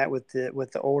doing that with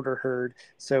the older herd.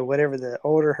 So whatever the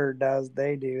older herd does,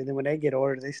 they do. And then when they get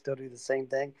older, they still do the same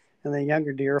thing. And the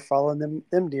younger deer are following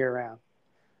them deer around.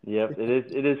 Yep,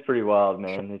 it is pretty wild,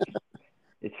 man.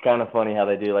 It's kind of funny how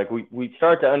they do. Like we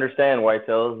start to understand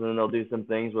whitetails, and then they'll do some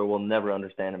things where we'll never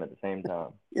understand them at the same time.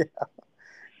 Yeah,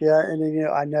 yeah. And then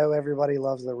I know everybody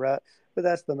loves the rut, but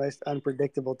that's the most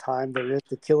unpredictable time there is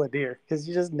to kill a deer because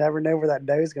you just never know where that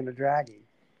doe is going to drag him.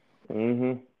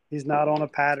 Mhm. He's not on a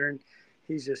pattern.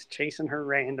 He's just chasing her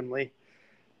randomly.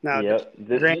 Now, Yep.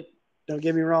 Grant, don't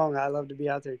get me wrong. I love to be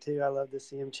out there too. I love to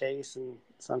see him chase, and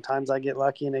sometimes I get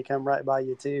lucky and they come right by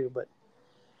you too. But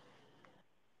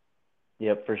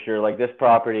Yep, for sure. Like this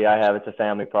property I have, it's a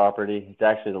family property. It's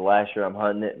actually the last year I'm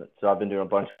hunting it, so I've been doing a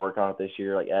bunch of work on it this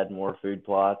year, like adding more food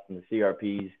plots, and the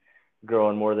CRP's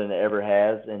growing more than it ever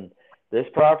has. And this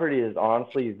property is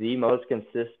honestly the most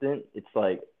consistent. It's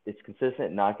like it's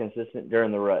consistent, not consistent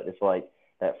during the rut. It's like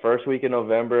that first week of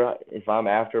November, if I'm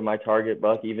after my target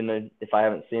buck, even if I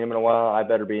haven't seen him in a while, I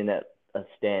better be in that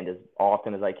stand as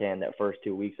often as I can that first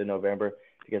 2 weeks of November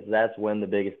because that's when the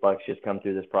biggest bucks just come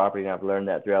through this property, and I've learned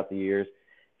that throughout the years.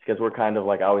 It's because we're kind of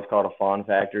like I always call it a fawn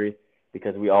factory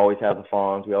because we always have the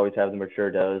fawns, we always have the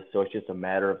mature does, so it's just a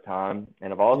matter of time.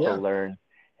 And I've also yeah, learned,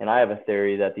 and I have a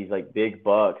theory that these like big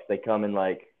bucks, they come and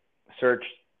like search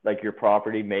like your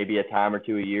property maybe a time or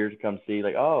two a year to come see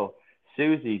like, oh,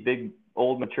 Susie, big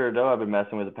old mature doe I've been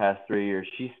messing with the past 3 years,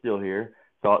 she's still here.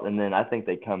 So and then I think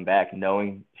they come back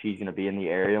knowing she's going to be in the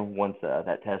area once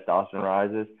that testosterone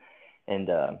rises, and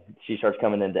she starts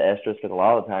coming into estrus because a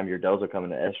lot of the time your does are coming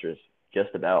to estrus just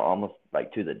about almost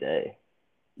like to the day.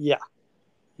 yeah,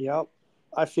 yep.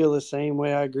 I feel the same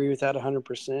way. I agree with that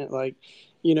 100%. Like,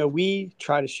 we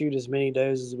try to shoot as many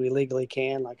does as we legally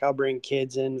can. Like, I'll bring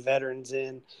kids in, veterans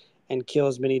in, and kill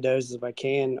as many does as I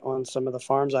can on some of the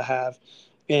farms I have.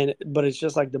 But it's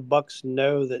just like the bucks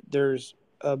know that there's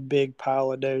a big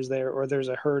pile of does there, or there's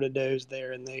a herd of does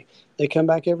there, and they come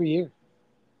back every year.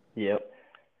 Yep,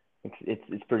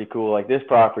 it's pretty cool. Like this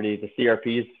property, the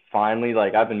CRPs finally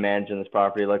like I've been managing this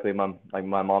property. Luckily,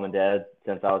 my mom and dad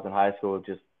since I was in high school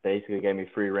just basically gave me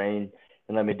free reign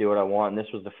and let me do what I want. And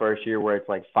this was the first year where it's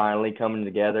like finally coming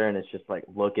together and it's just like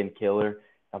looking killer.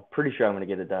 I'm pretty sure I'm gonna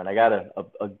get it done. I got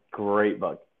a great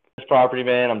buck. This property,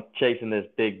 man, I'm chasing this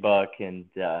big buck and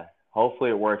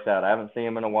hopefully it works out. I haven't seen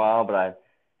him in a while, but I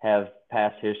have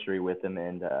past history with him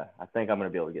and I think I'm gonna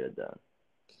be able to get it done.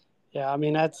 Yeah, I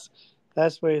mean that's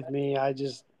with me.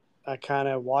 I kind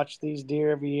of watch these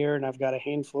deer every year, and I've got a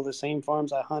handful of the same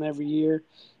farms I hunt every year,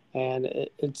 and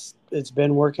it's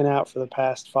been working out for the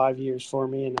past 5 years for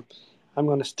me, and I'm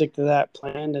going to stick to that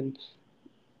plan. And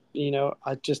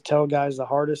I just tell guys the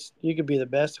hardest you could be the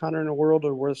best hunter in the world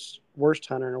or worst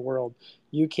hunter in the world.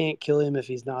 You can't kill him if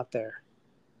he's not there.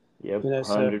 Yep, So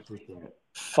 100%.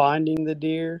 finding the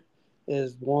deer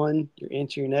is one. Your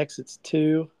into your exit's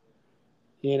two.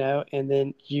 And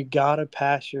then you gotta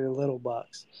pass your little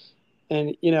bucks.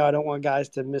 And, I don't want guys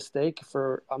to mistake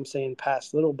for, I'm saying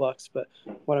past little bucks, but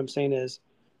what I'm saying is,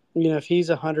 if he's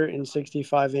a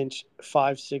 165-inch,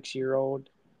 5, 6 year old,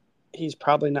 he's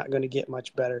probably not going to get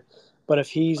much better. But if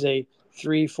he's a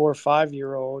 3, 4, 5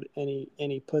 year old and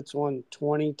he puts on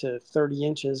 20 to 30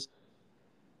 inches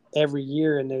every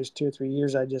year in those 2 or 3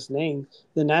 years I just named,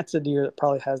 then that's a deer that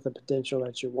probably has the potential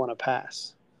that you want to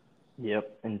pass.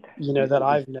 Yep. And That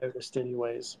I've noticed,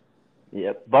 anyways.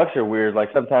 yep. Bucks are weird.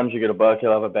 Like sometimes you get a buck,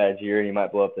 he'll have a bad year and he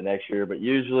might blow up the next year. But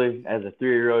usually, as a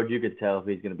 3-year-old, you could tell if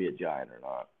he's going to be a giant or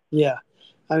not. Yeah,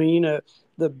 I mean,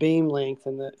 the beam length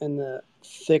and the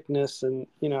thickness, and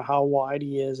how wide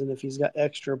he is, and if he's got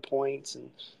extra points,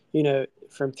 and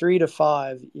from 3 to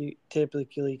 5, you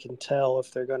typically can tell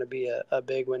if they're going to be a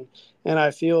big one. And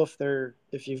I feel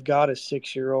if you've got a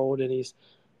 6 year old and he's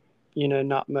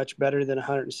not much better than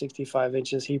 165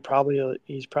 inches, he's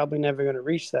probably never going to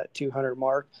reach that 200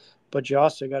 mark. But you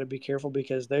also got to be careful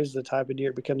because those are the type of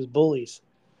deer becomes bullies,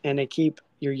 and they keep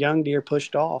your young deer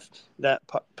pushed off that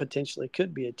potentially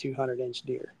could be a 200-inch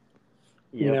deer.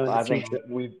 Yep, In the I think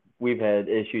future. we've had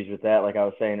issues with that. Like I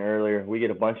was saying earlier, we get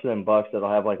a bunch of them bucks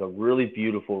that'll have like a really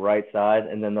beautiful right side,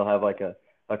 and then they'll have like a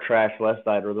trash left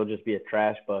side, or they'll just be a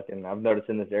trash buck. And I've noticed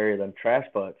in this area, them trash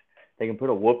bucks, they can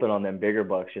put a whooping on them bigger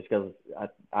bucks just because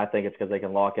I think it's because they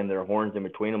can lock in their horns in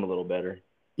between them a little better.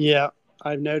 Yeah,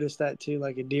 I've noticed that too.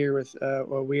 Like a deer with a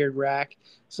weird rack,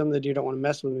 some of the deer don't want to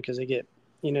mess with them because they get,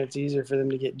 it's easier for them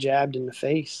to get jabbed in the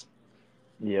face.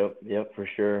 Yep, for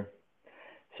sure.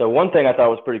 So one thing I thought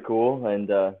was pretty cool, and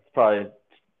it's probably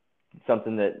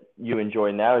something that you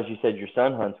enjoy now, is you said your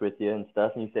son hunts with you and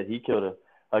stuff, and you said he killed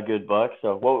a good buck.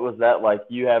 So what was that like?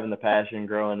 You having the passion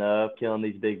growing up, killing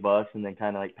these big bucks, and then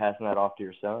kind of like passing that off to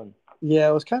your son? Yeah,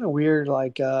 it was kind of weird.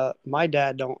 Like, my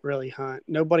dad don't really hunt.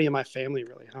 Nobody in my family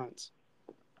really hunts.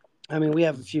 I mean, we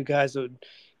have a few guys that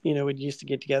would used to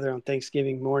get together on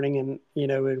Thanksgiving morning, and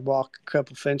we'd walk a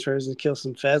couple fence rows and kill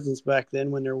some pheasants back then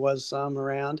when there was some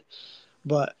around.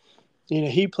 But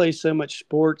he plays so much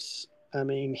sports. I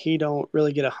mean, he don't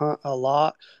really get a hunt a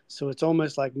lot, so it's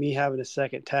almost like me having a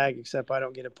second tag, except I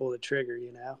don't get to pull the trigger.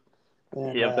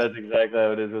 And Yep, that's exactly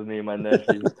how it is with me and my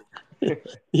nephew.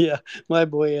 yeah, my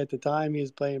boy at the time, he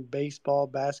was playing baseball,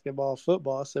 basketball,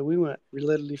 football. So we went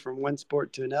literally from one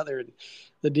sport to another. And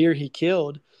the deer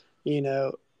you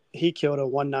know, he killed a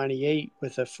 198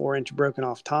 with a 4-inch broken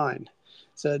off tine.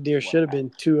 So the deer should have Wow. been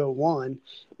 201.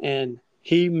 And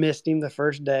he missed him the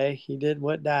first day. He did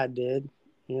what Dad did,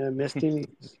 missed him.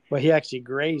 But he actually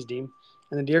grazed him.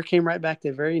 And the deer came right back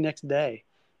the very next day.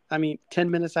 I mean, 10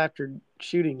 minutes after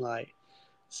shooting light.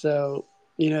 So,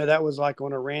 that was like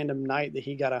on a random night that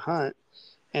he got a hunt.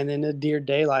 And then the deer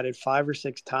daylighted 5 or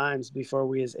 6 times before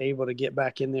we was able to get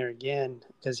back in there again,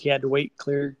 because he had to wait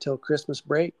clear till Christmas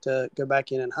break to go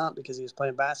back in and hunt because he was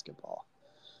playing basketball.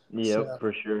 Yep, So,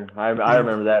 for sure. I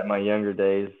remember that in my younger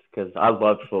days because I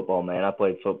loved football, man. I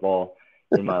played football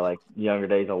in my like younger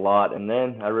days a lot, and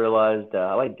then I realized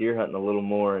I like deer hunting a little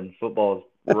more, and football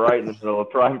is right in the middle of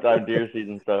prime time deer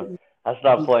season. So I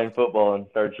stopped playing football and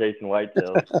started chasing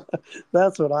whitetails.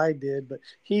 that's what I did, but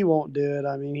he won't do it.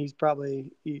 I mean, as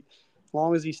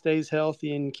long as he stays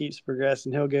healthy and keeps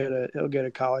progressing, he'll go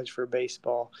to college for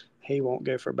baseball. He won't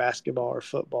go for basketball or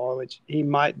football, which he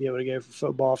might be able to go for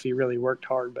football if he really worked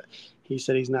hard. But he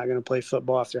said he's not going to play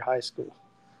football after high school,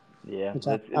 Yeah, which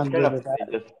it's I'm kind good of with funny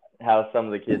that. just how some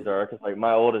of the kids are. Because like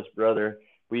my oldest brother,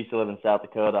 we used to live in South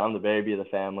Dakota. I'm the baby of the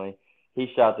family. He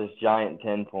shot this giant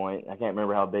 10 point. I can't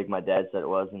remember how big my dad said it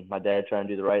was, and my dad trying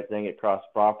to do the right thing. It crossed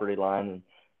the property line, and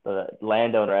the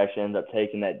landowner actually ended up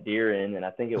taking that deer in, and I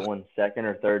think it won second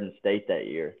or third in state that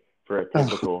year for a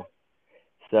typical.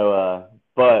 So,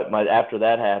 but my after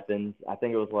that happened, I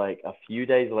think it was like a few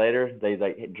days later, they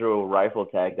like drew a rifle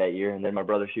tag that year, and then my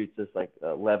brother shoots this like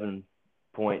 11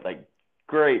 point, like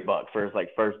great buck first,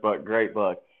 like first buck, great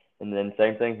buck, and then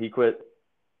same thing, he quit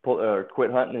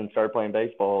hunting and started playing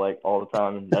baseball like all the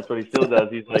time, and that's what he still does.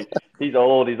 He's like he's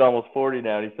old, he's almost 40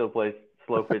 now, and he still plays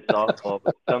slow pitch softball.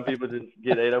 But some people just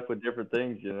get ate up with different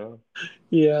things, you know.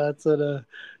 Yeah, it's at a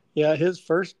yeah. His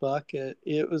first buck,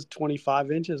 it was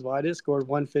 25 inches wide. It scored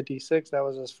 156. That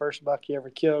was his first buck he ever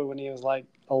killed when he was like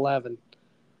 11.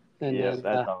 And Yeah, then,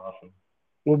 that's awesome.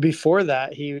 well, before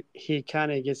that, he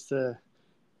kind of gets to,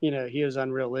 he was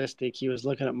unrealistic. He was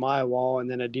looking at my wall,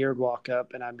 and then a deer would walk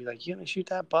up, and I'd be like, "You gonna shoot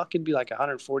that buck?" It'd be like a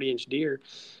 140-inch deer.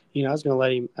 I was gonna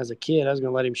let him, as a kid, I was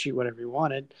gonna let him shoot whatever he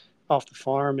wanted off the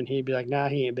farm, and he'd be like, "Nah,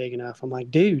 he ain't big enough." I'm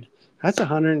like, "Dude, that's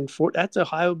 140. That's a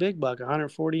Ohio big buck,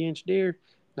 140-inch deer."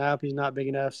 Nope, he's not big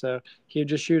enough. So he'd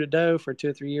just shoot a doe for 2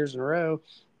 or 3 years in a row,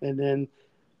 and then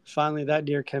finally that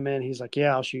deer come in. He's like,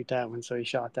 yeah, I'll shoot that one. So he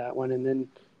shot that one. And then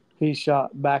he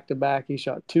shot back to back. He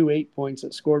shot 2 8 points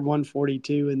that scored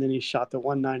 142. And then he shot the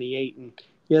 198. And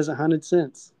he hasn't hunted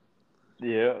since.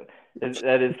 Yeah,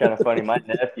 that is kind of funny. My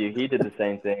nephew, he did the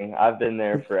same thing. I've been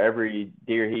there for every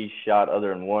deer he shot other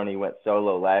than one. He went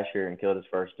solo last year and killed his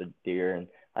first deer, and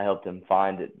I helped him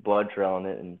find it, blood trailing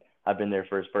it, and I've been there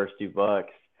for his first 2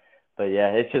 bucks. But yeah,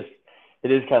 it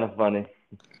is kind of funny.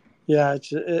 Yeah,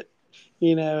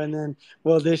 and then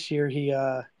this year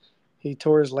he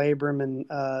tore his labrum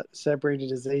and separated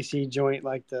his AC joint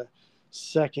like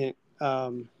second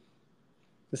um,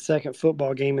 the second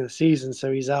football game of the season,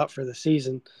 so he's out for the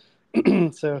season.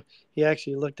 So he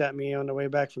actually looked at me on the way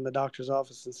back from the doctor's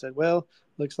office and said, "Well,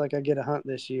 looks like I get a hunt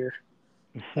this year."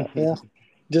 Yeah,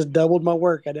 just doubled my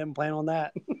work. I didn't plan on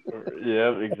that.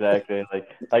 Yeah, exactly.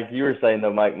 Like you were saying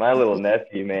though, Mike, my little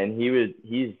nephew, man,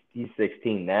 he's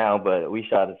 16 now, but we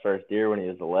shot his first deer when he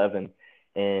was 11,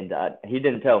 and he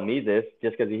didn't tell me this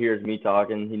just because he hears me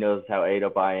talking. He knows how ate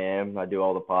up I am. I do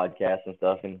all the podcasts and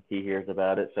stuff, and he hears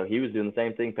about it. So he was doing the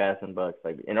same thing, passing bucks.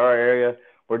 Like in our area,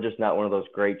 we're just not one of those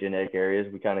great genetic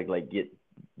areas. We kind of like get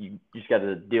you just got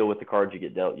to deal with the cards you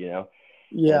get dealt, you know.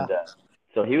 Yeah, And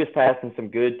so he was passing some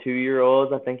good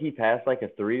 2-year-olds. I think he passed like a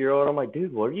 3-year-old. I'm like,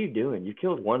 dude, what are you doing? You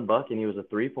killed 1 buck and he was a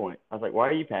 3 point. I was like, why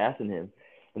are you passing him?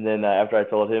 And then after I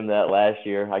told him that last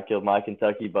year, I killed my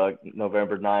Kentucky buck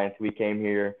November 9th. We came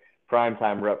here, prime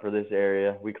time rut for this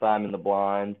area. We climbed in the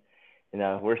blind.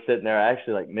 We're sitting there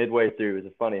actually like midway through. It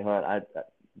was a funny hunt.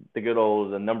 The good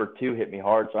old the number 2 hit me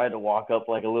hard, so I had to walk up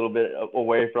like a little bit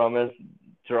away from us,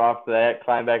 drop that,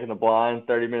 climb back in the blind.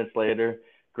 30 minutes later,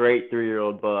 great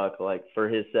 3-year-old buck. Like for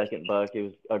his second buck, it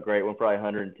was a great one, probably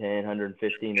 110,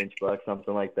 115 inch buck,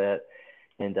 something like that.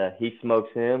 And he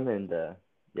smokes him, and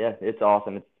yeah, it's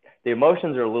awesome. The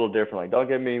emotions are a little different. Like, don't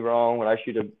get me wrong, when I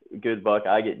shoot a good buck,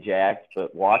 I get jacked.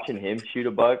 But watching him shoot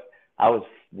a buck, I was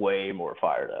way more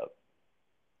fired up.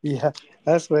 yeah,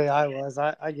 that's the way I was.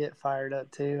 I get fired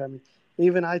up too. I mean,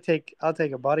 even I'll take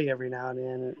a buddy every now and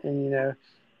then, and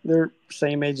they're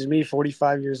same age as me,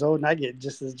 45 years old, and I get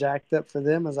just as jacked up for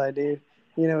them as I do,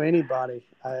 anybody.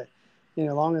 As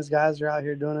long as guys are out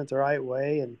here doing it the right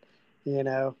way, and you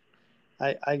know,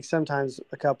 I sometimes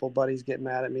a couple buddies get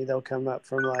mad at me. They'll come up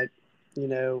from like,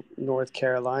 North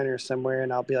Carolina or somewhere,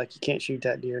 and I'll be like, "You can't shoot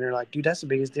that deer," and they're like, "Dude, that's the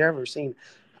biggest deer I've ever seen."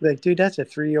 I'll be like, "Dude, that's a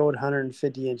 3-year-old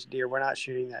 150-inch deer. We're not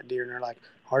shooting that deer." And they're like,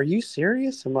 "Are you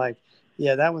serious?" I'm like,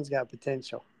 "Yeah, that one's got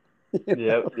potential."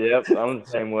 Yep, yep. I'm the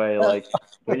same way. Like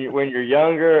when you're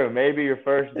younger, or maybe your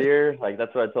first deer, like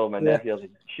that's what I told my Yeah, nephew. I was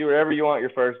like, shoot whatever you want your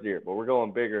first deer, but we're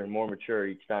going bigger and more mature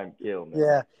each time you kill, man.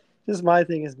 yeah. Just my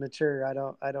thing is mature. I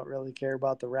don't really care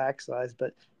about the rack size,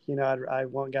 but I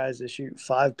want guys to shoot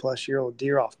 5+ year old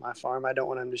deer off my farm. I don't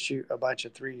want them to shoot a bunch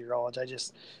of 3-year-olds. I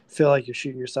just feel like you're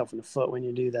shooting yourself in the foot when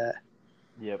you do that.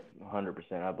 Yep,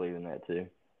 100%. I believe in that too.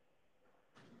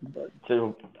 But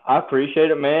So I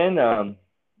appreciate it, man.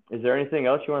 Is there anything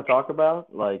else you want to talk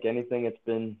about? Like anything that's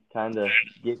been kind of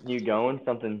getting you going,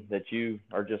 something that you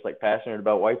are just like passionate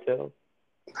about whitetails?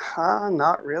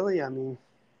 not really. I mean,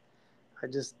 I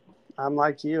just I'm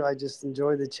like you. I just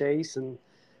enjoy the chase, and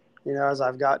as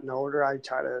I've gotten older, I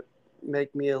try to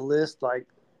make me a list like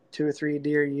 2 or 3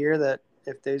 deer a year that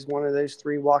if there's one of those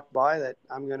three walk by that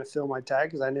I'm going to fill my tag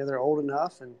because I know they're old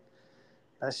enough, and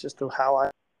that's just how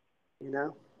I, you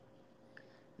know.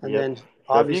 And Yep. then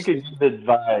So if you could obviously, give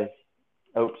advice,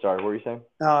 oh, sorry, what were you saying?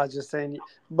 no, I was just saying,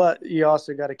 but you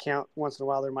also got to count once in a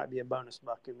while. There might be a bonus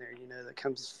buck in there, that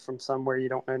comes from somewhere you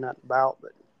don't know nothing about.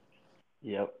 But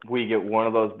Yep. We get one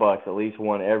of those bucks, at least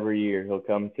one every year. He'll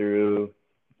come through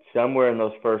somewhere in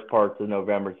those first parts of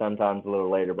November, sometimes a little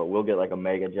later, but we'll get like a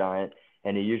mega giant.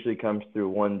 And he usually comes through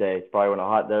one day. It's probably when a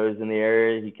hot doe's in the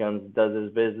area. He comes, does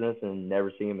his business, and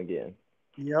never see him again.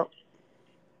 yep,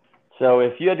 So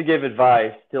if you had to give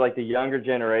advice to like the younger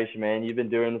generation, man, you've been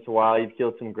doing this a while. You've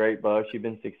killed some great bucks. You've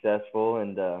been successful,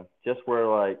 and just where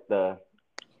like the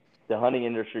hunting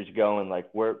industry's going, like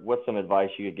what's some advice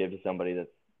you could give to somebody that's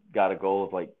got a goal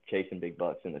of like chasing big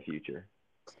bucks in the future?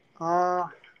 uh,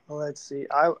 let's see.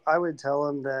 I would tell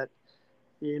them that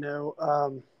you know.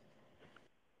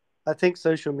 I think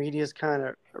social media is kind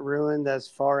of ruined as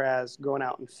far as going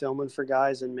out and filming for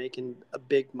guys and making a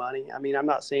big money. I mean, I'm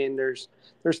not saying there's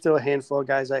still a handful of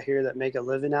guys out here that make a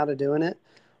living out of doing it,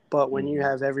 but when you Mm-hmm.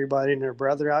 have everybody and their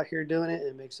brother out here doing it,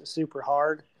 it makes it super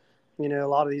hard. A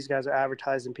lot of these guys are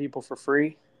advertising people for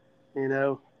free,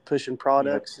 pushing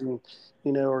Yep. products and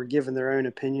or giving their own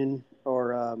opinion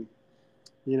or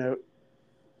you know,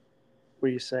 what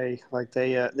do you say? Like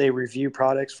they review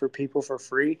products for people for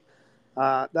free.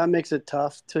 That makes it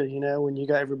tough to when you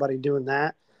got everybody doing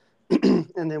that.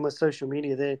 And then with social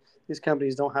media, these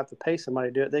companies don't have to pay somebody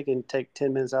to do it. They can take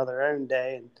 10 minutes out of their own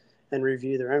day and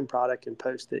review their own product and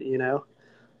post it, Um,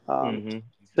 Mm-hmm.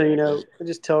 so, Exactly. I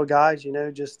just tell guys,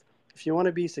 just if you want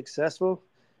to be successful,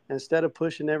 instead of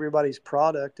pushing everybody's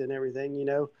product and everything,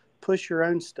 push your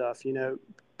own stuff,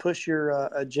 push your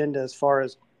agenda as far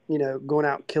as, going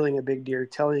out killing a big deer,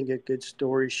 telling a good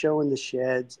story, showing the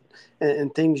sheds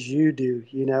and things you do,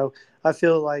 I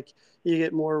feel like you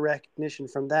get more recognition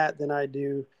from that than I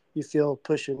do you feel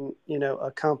pushing,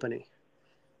 a company.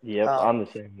 Yep, Um, I'm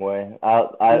the same way.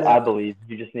 I believe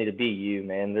you just need to be you,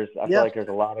 man. I feel yeah, like there's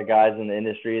a lot of guys in the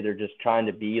industry. They're just trying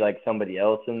to be like somebody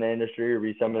else in the industry or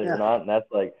be somebody they're yeah, not. And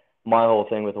that's like my whole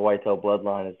thing with the whitetail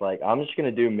bloodline is like I'm just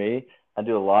gonna do me. I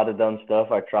do a lot of dumb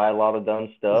stuff. I try a lot of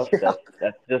dumb stuff.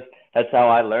 yeah, That's how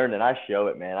I learn and I show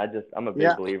it, man. I'm a big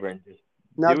yeah. believer in just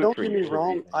Now, do it don't for get me your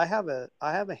wrong. reason. I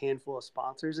have a handful of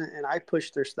sponsors, and I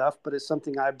push their stuff, but it's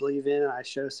something I believe in, and I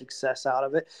show success out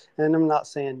of it. And I'm not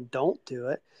saying don't do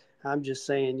it. I'm just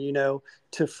saying,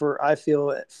 I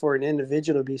feel for an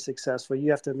individual to be successful,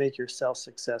 you have to make yourself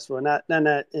successful,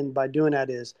 and by doing that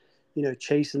is,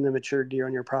 chasing the mature deer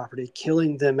on your property,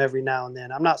 killing them every now and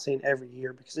then. I'm not saying every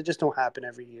year because it just don't happen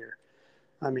every year.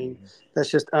 I mean, Hmm. that's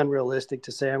just unrealistic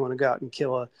to say I'm going to go out and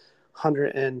kill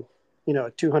 100 and a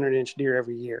 200-inch deer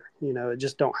every year. It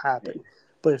just don't Yeah. happen.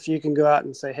 But if you can go out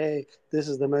and say, hey, this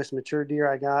is the most mature deer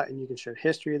I got, and you can show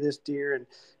history of this deer and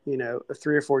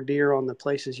three or four deer on the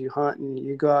places you hunt, and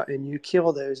you go out and you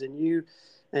kill those, and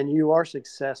you are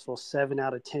successful 7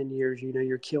 out of 10 years.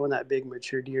 You're killing that big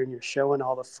mature deer, and you're showing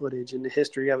all the footage and the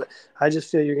history of it. I just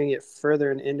feel you're going to get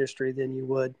further in the industry than you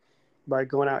would by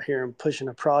going out here and pushing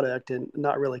a product and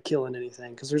not really killing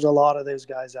anything, because there's a lot of those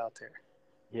guys out there.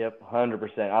 Yep,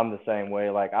 100%. I'm the same way.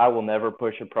 Like I will never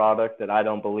push a product that I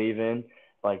don't believe in.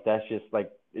 Like that's just like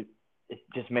it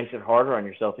just makes it harder on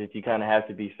yourself if you kind of have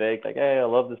to be fake. Like, hey, I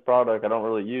love this product. I don't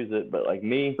really use it, but like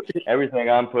me, everything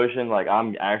I'm pushing, like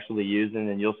I'm actually using,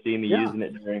 and you'll see me Yeah, using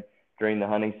it during the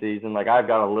hunting season. Like I've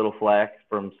got a little flack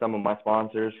from some of my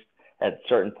sponsors at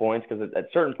certain points because at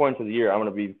certain points of the year, I'm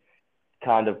gonna be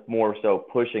kind of more so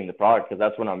pushing the product because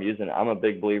that's when I'm using it. I'm a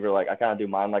big believer. Like I kind of do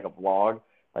mine like a vlog.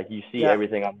 Like you see yeah,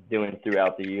 everything I'm doing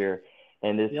throughout the year,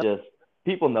 and it's yep, just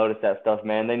people notice that stuff,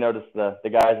 man. They notice the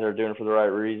guys that are doing it for the right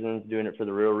reasons, doing it for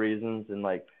the real reasons, and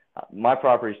like my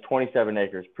property is 27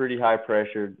 acres, pretty high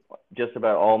pressured. Just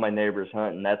about all my neighbors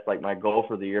hunt, and that's like my goal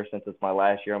for the year since it's my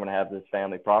last year. I'm gonna have this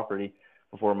family property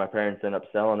before my parents end up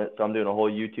selling it. So I'm doing a whole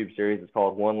YouTube series. It's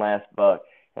called One Last Buck,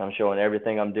 and I'm showing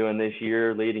everything I'm doing this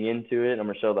year leading into it. I'm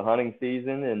gonna show the hunting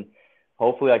season, and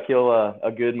hopefully I kill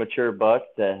a good mature buck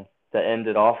to end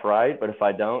it off right. But if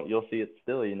I don't, you'll see it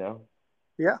still, you know.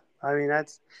 yeah. I mean,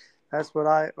 that's what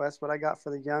I got for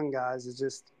the young guys is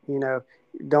just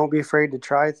don't be afraid to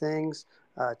try things,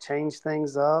 change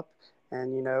things up,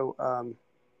 and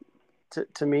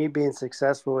to me, being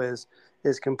successful is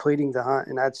completing the hunt,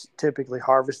 and that's typically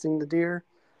harvesting the deer.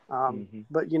 Mhm.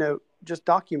 But just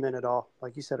document it all,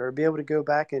 like you said, or be able to go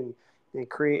back and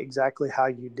create exactly how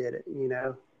you did it.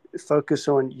 Focus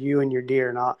on you and your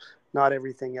deer, not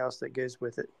everything else that goes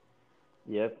with it.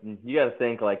 Yep, and you got to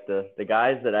think like the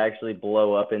guys that actually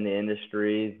blow up in the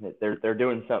industry, they're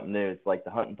doing something new. It's like the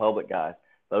hunting public guys.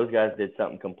 Those guys did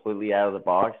something completely out of the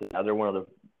box, and now they're one of the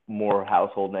more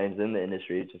household names in the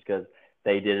industry just because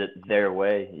they did it their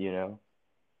way, you know.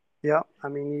 Yeah, I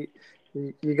mean,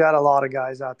 you got a lot of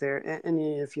guys out there, and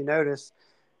if you notice,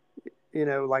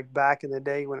 like back in the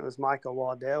day when it was Michael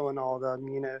Waddell and all of them,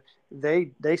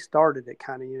 they started it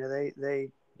kind of, they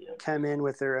Yep. come in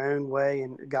with their own way,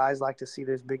 and guys like to see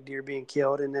those big deer being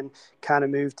killed, and then kind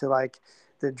of move to like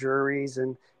the Drurys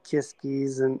and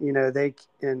Kiskies, and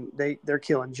they're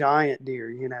killing giant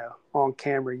deer, on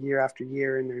camera year after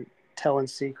year, and they're telling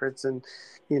secrets and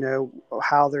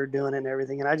how they're doing it and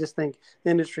everything. And I just think the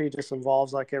industry just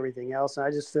evolves like everything else, and I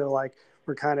just feel like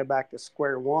we're kind of back to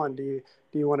square one. Do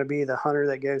you want to be the hunter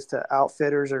that goes to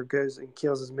outfitters or goes and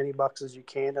kills as many bucks as you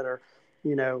can that are,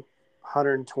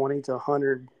 120 to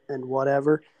 100 and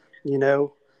whatever, you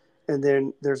know? And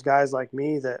then there's guys like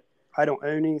me that I don't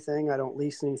own anything, I don't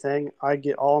lease anything. I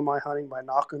get all my hunting by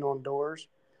knocking on doors,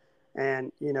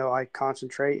 and I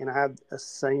concentrate, and I have the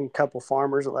same couple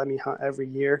farmers that let me hunt every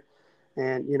year,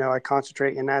 and I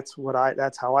concentrate, and that's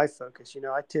how I focus.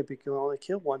 I typically only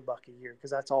kill one buck a year because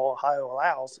that's all Ohio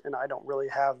allows, and I don't really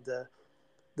have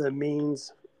the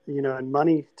means, and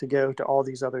money to go to all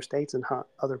these other states and hunt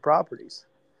other properties.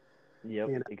 Yep,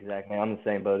 You know, exactly. I'm the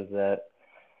same boat as that.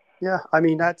 yeah, I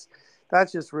mean that's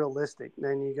just realistic.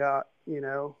 Then you got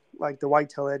like the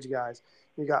whitetail edge guys.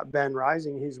 You got Ben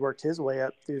Rising, who's worked his way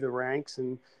up through the ranks,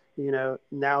 and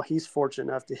Now he's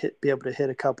fortunate enough to be able to hit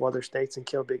a couple other states and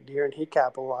kill big deer, and he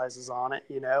capitalizes on it.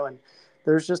 And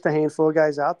there's just a handful of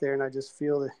guys out there, and I just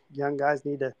feel that young guys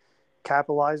need to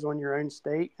capitalize on your own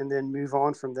state and then move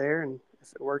on from there. And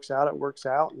if it works out, it works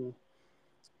out, and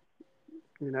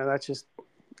that's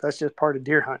just part of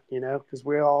deer hunt. Because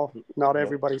not Yep.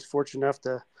 everybody's fortunate enough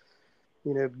to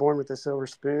born with a silver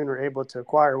spoon or able to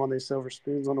acquire one of those silver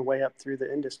spoons on the way up through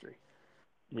the industry.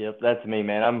 Yep, that's me,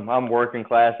 man. I'm working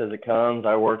class as it comes.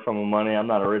 I work for my money. I'm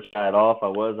not a rich guy at all. If I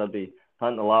was, I'd be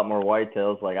hunting a lot more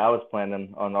whitetails. Like I was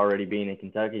planning on already being in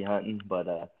Kentucky hunting, but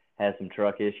had some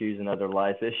truck issues and other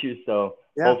life issues. So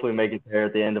Yeah, hopefully make it there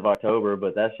at the end of October.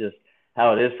 But that's just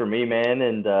how it is for me, man.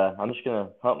 And I'm just gonna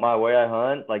hunt my way I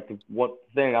hunt. Like the one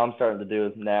thing I'm starting to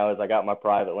do now is I got my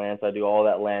private land, so I do all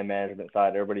that land management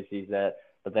side. Everybody sees that.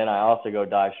 But then I also go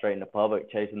dive straight into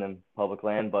public, chasing them public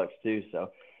land bucks too.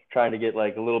 So trying to get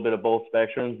like a little bit of both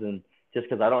spectrums. And just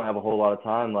because I don't have a whole lot of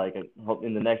time, like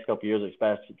in the next couple of years,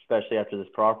 especially after this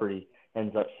property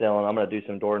ends up selling, I'm going to do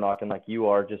some door knocking like you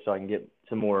are, just so I can get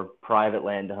some more private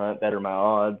land to hunt, better my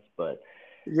odds. But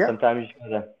yeah, sometimes you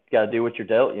just gotta do what you're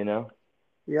dealt, you know.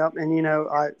 yep. And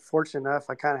I fortunate enough,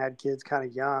 I kind of had kids kind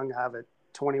of young. I have a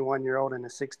 21-year-old and a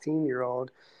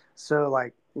 16-year-old. So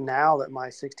like now that my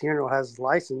 16-year-old has his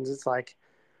license, it's like,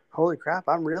 holy crap,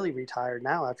 I'm really retired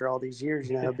now after all these years,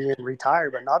 being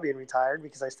retired, but not being retired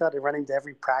because I started running to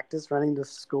every practice, running to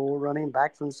school, running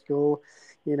back from school.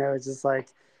 It's just like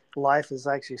life has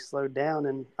actually slowed down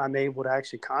and I'm able to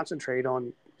actually concentrate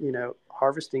on,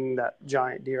 harvesting that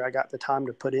giant deer I got the time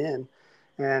to put in.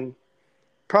 And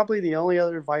probably the only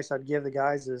other advice I'd give the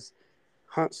guys is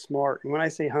hunt smart. And when I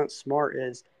say hunt smart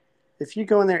is if you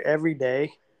go in there every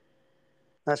day,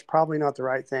 that's probably not the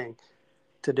right thing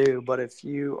to do. But if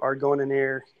you are going in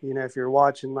there, if you're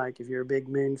watching, like if you're a big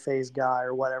moon phase guy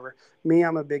or whatever, me,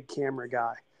 I'm a big camera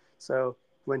guy. So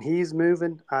when he's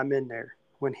moving, I'm in there.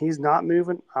 When he's not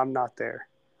moving, I'm not there.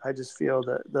 I just feel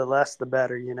that the less the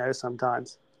better,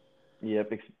 sometimes.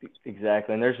 Yep,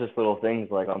 exactly. And there's just little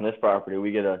things like on this property,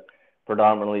 we get a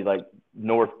predominantly like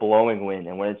north blowing wind,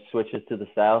 and when it switches to the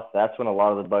south, that's when a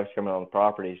lot of the bucks coming on the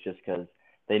property is just because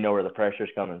they know where the pressure's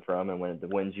coming from, and when the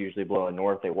wind's usually blowing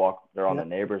north, they're on Yeah. the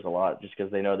neighbors a lot just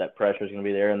because they know that pressure's going to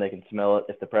be there and they can smell it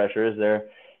if the pressure is there.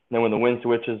 And then when the wind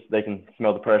switches, they can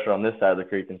smell the pressure on this side of the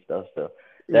creek and stuff. So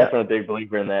Yeah. definitely a big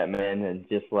believer in that, man. And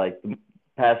just like the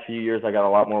past few years, I got a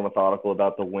lot more methodical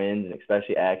about the wind and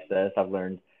especially access. I've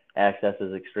learned access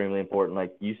is extremely important.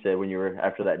 Like you said, when you were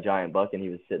after that giant buck and he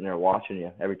was sitting there watching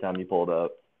you every time you pulled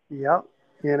up. Yep.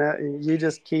 You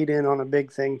just keyed in on a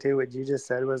big thing too. What you just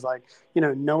said was like,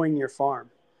 knowing your farm.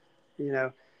 You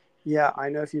know, yeah, I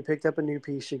know if you picked up a new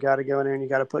piece, you got to go in there and you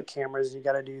got to put cameras, you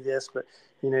got to do this, but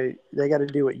they got to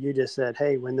do what you just said.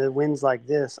 Hey, when the wind's like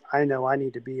this, I know I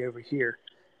need to be over here,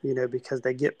 because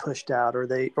they get pushed out or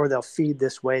they'll feed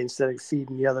this way instead of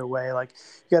feeding the other way. Like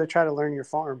you got to try to learn your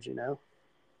farms.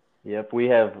 Yep, we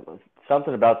have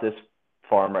something about this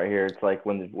farm right here. It's like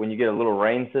when you get a little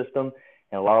rain system,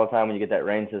 and a lot of the time when you get that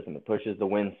rain system, it pushes the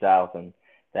wind south, and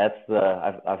that's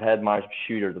I've had my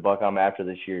shooter, the buck I'm after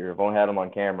this year. I've only had him on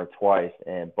camera twice,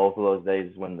 and both of those days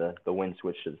is when the wind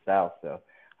switched to the south. So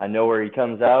I know where he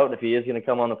comes out. If he is going to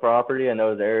come on the property, I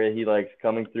know his area he likes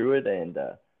coming through it, and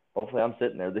hopefully I'm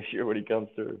sitting there this year when he comes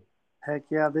through. Heck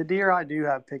yeah, the deer I do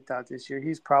have picked out this year,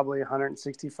 he's probably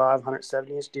 165,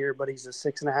 170 inch deer, but he's a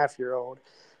 6.5 year old.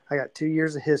 I got 2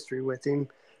 years of history with him.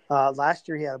 Last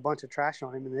year he had a bunch of trash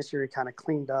on him, and this year he kind of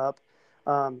cleaned up.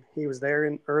 He was there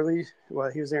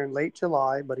he was there in late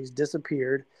July, but he's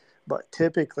disappeared. But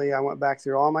typically, I went back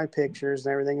through all my pictures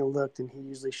and everything and looked, and he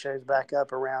usually shows back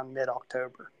up around mid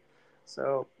October.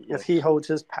 So if Yep. he holds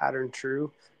his pattern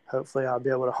true, hopefully I'll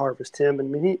be able to harvest him.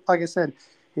 And I mean, like I said,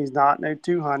 he's not no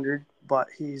 200, but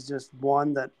he's just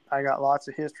one that I got lots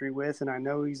of history with, and I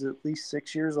know he's at least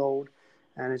 6 years old,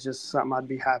 and it's just something I'd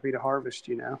be happy to harvest.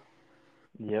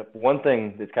 Yep. One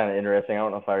thing that's kind of interesting, I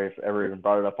don't know if I ever even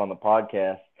brought it up on the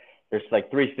podcast. There's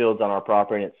like three fields on our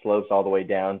property, and it slopes all the way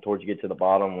down towards you get to the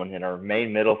bottom one. In our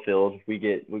main middle field,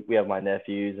 we have my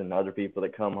nephews and other people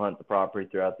that come hunt the property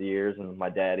throughout the years. And my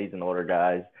dad, he's an older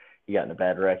guy. He got in a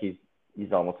bad wreck.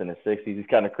 He's almost in his 60s. He's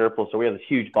kind of crippled. So we have this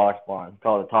huge box blind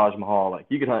called the Taj Mahal. Like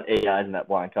you can hunt 8 guys in that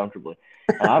blind comfortably.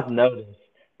 And I've noticed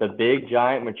the big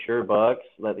giant mature bucks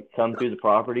that come through the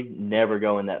property never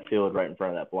go in that field right in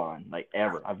front of that blind, like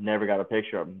ever. I've never got a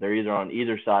picture of them. They're either on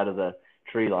either side of the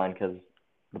tree line because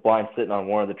the blind's sitting on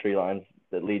one of the tree lines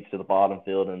that leads to the bottom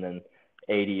field, and then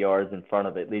 80 yards in front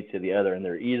of it leads to the other, and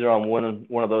they're either on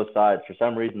one of those sides. For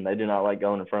some reason, they do not like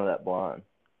going in front of that blind.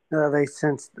 They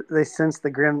sense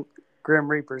the grim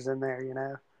reapers in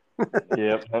there.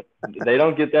 Yep. They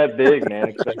don't get that big,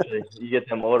 man. Especially you get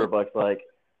them older bucks. Like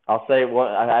I'll say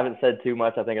one. I haven't said too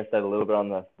much. I think I said a little bit on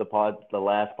the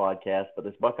last podcast. But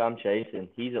this buck I'm chasing,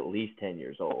 he's at least 10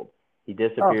 years old. He Oh,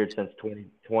 disappeared since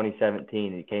 2017,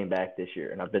 and he came back this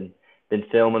year. And I've been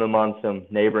filming him on some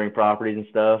neighboring properties and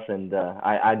stuff. And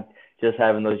I just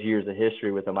having those years of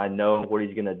history with him, I know what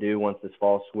he's gonna do once this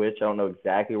fall switch. I don't know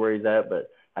exactly where he's at, but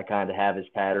I kind of have his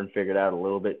pattern figured out a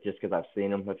little bit just because I've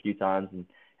seen him a few times and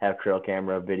have trail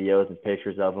camera videos and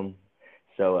pictures of him.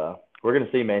 So we're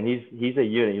gonna see, man. He's a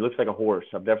unit. He looks like a horse.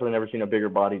 I've definitely never seen a bigger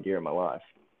body deer in my life.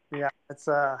 yeah. That's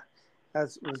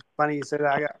was funny you said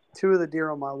that. I got two of the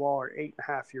deer on my wall are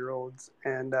 8.5 year olds,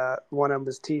 and one of them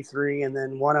is T3, and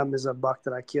then one of them is a buck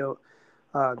that I killed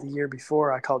the year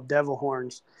before. I called Devil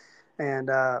Horns, and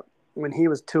when he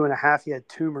was 2.5, he had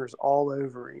tumors all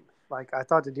over him. Like I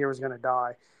thought the deer was going to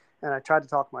die, and I tried to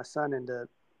talk my son into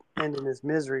ending his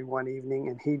misery one evening,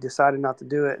 and he decided not to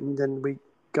do it. And then we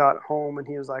got home, and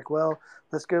he was like, "Well,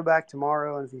 let's go back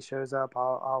tomorrow, and if he shows up,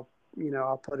 I'll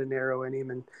put an arrow in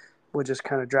him, and we'll just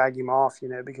kind of drag him off,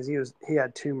 because he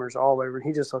had tumors all over, and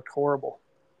he just looked horrible."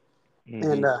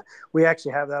 And Mm-hmm. we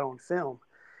actually have that on film.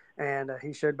 And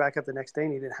he showed back up the next day,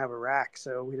 and he didn't have a rack,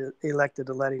 so we elected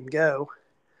to let him go.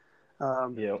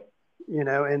 Um, Yep.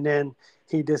 and then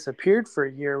he disappeared for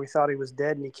a year. We thought he was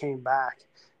dead, and he came back.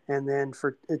 And then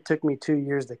it took me 2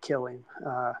 years to kill him.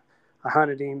 I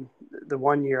hunted him the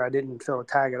one year. I didn't fill a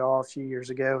tag at all a few years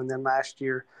ago, and then last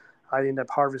year I ended up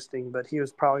harvesting. But he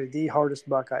was probably the hardest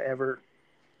buck I ever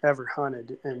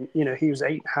hunted, and he was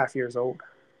 8.5 years old.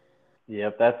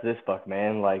 Yep. That's this buck,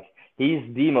 man. Like he's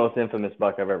the most infamous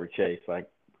buck I've ever chased. Like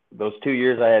those 2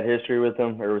 years I had history with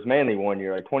him, or it was mainly one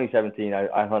year. Like 2017,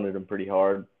 I hunted him pretty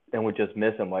hard and would just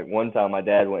miss him. Like one time, my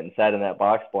dad went and sat in that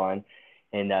box blind,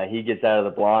 and he gets out of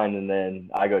the blind, and then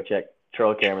I go check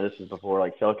trail camera. This was before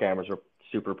like trail cameras were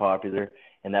super popular,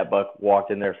 and that buck walked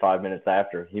in there 5 minutes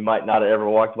after. He might not have ever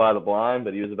walked by the blind,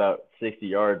 but he was about 60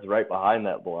 yards right behind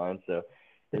that blind. So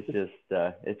it's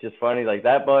just funny. Like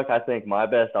that buck, I think my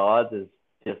best odds is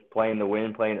just playing the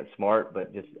wind, playing it smart,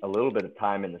 but just a little bit of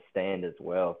time in the stand as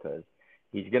well, because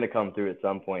he's gonna come through at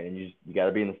some point, and you got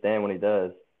to be in the stand when he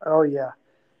does. Oh yeah,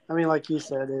 I mean, like you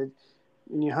said,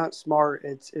 when you hunt smart,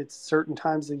 it's certain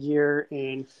times of year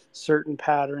and certain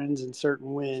patterns and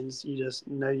certain winds. You just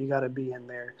know you got to be in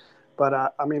there. But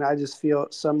I mean, I just feel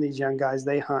some of these young guys,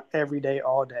 they hunt every day,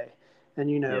 all day, and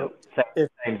Yep. if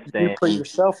Same you put stand.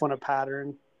 yourself on a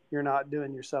pattern, you're not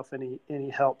doing yourself any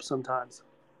help sometimes.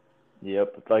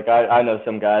 Yep. It's like I know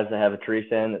some guys that have a tree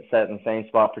stand that sat in the same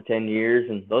spot for 10 years,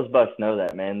 and those bucks know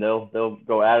that, man. They'll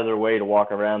go out of their way to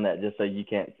walk around that just so you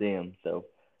can't see them. So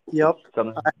it's Yep. some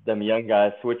of them young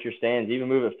guys switch your stands, even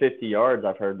move it 50 yards.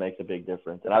 I've heard makes a big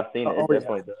difference, and I've seen it. Oh It yeah.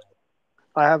 definitely does.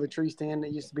 I have a tree stand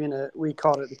that used to be we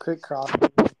called it the quick cross.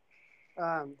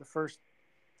 The first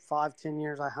 5-10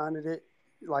 years I hunted it,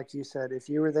 like you said, if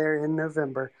you were there in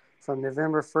November, from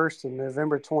November 1st to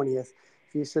November 20th,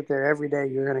 if you sit there every day,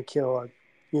 you're going to kill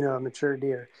a mature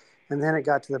deer. And then it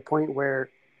got to the point where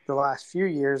the last few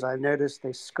years I've noticed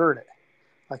they skirt it.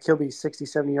 Like he'll be 60,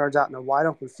 70 yards out in a wide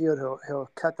open field. He'll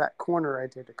cut that corner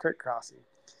right there to creek crossing.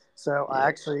 So I Yep.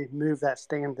 actually moved that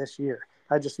stand this year.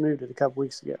 I just moved it a couple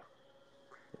weeks ago.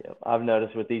 Yep. I've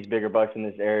noticed with these bigger bucks in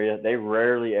this area, they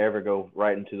rarely ever go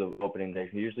right into the opening. They're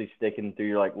usually sticking through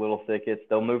your like little thickets.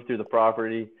 They'll move through the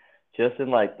property just in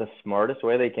like the smartest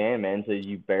way they can, man. So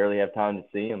you barely have time to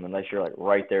see them unless you're like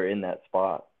right there in that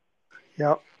spot.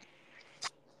 Yep,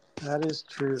 that is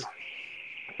true.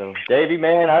 So, Davey,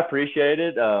 man, I appreciate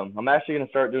it. I'm actually going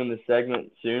to start doing this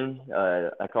segment soon.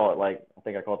 I call it I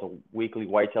think I call it the weekly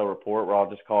whitetail report, where I'll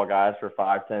just call guys for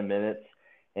 5-10 minutes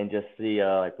and just see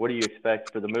like what do you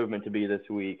expect for the movement to be this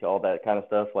week, all that kind of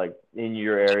stuff, like in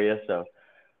your area. So,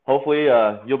 hopefully,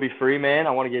 you'll be free, man.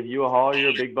 I want to give you a haul. You're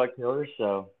a big buck killer,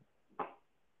 so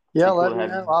Yeah, be cool let to me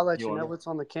have know. I'll let you you on know there. what's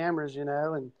on the cameras,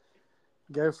 and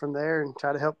go from there and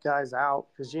try to help guys out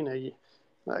because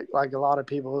like a lot of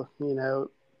people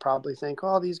probably think,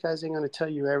 oh, these guys ain't going to tell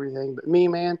you everything, but me,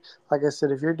 man, like I said,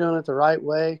 if you're doing it the right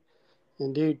way,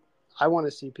 and dude, I want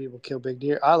to see people kill big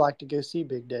deer. I like to go see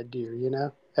big dead deer.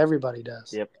 Everybody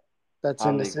does. Yep, That's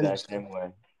in I'm the this exact industry. same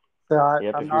way. So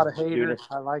Yep, I'm if you're not a doing hater. it.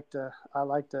 I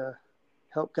like to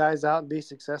help guys out and be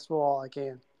successful all I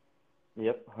can.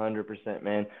 Yep, 100%,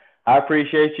 man. I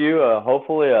appreciate you.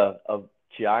 Hopefully, a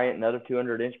giant another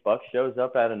 200-inch buck shows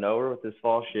up out of nowhere with this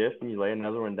fall shift, and you lay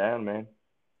another one down, man.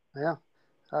 Yeah,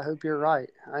 I hope you're right.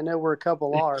 I know where a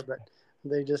couple are, but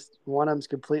they just one of them's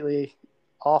completely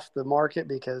off the market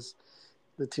because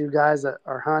the two guys that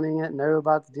are hunting it know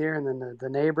about the deer, and then the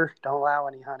neighbor don't allow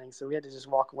any hunting. So we had to just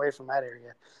walk away from that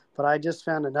area. But I just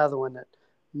found another one that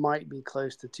might be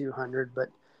close to 200, but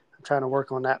I'm trying to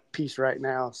work on that piece right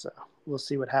now. So we'll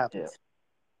see what Yeah. happens.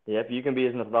 Yep, you can be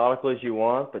as methodical as you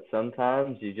want, but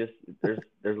sometimes you just there's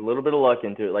a little bit of luck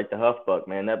into it. Like the Huff buck,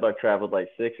 man, that buck traveled like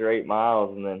 6 or 8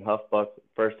 miles, and then Huff buck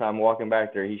first time walking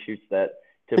back there, he shoots that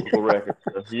typical record.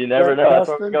 So you never know. That's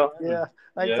where we're Dustin, going. yeah,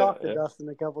 I Yeah, talked to Dustin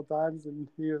a couple times, and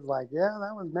he was like, "Yeah,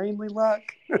 that was mainly luck."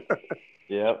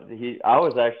 yeah. I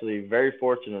was actually very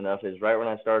fortunate enough. Is right when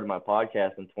I started my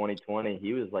podcast in 2020.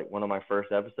 He was like one of my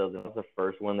first episodes, and I was the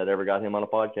first one that ever got him on a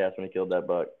podcast when he killed that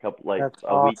buck. Couple like That's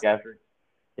a week awesome. after.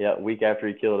 Yeah, a week after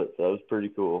he killed it, so it was pretty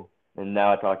cool. And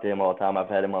now I talk to him all the time. I've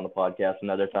had him on the podcast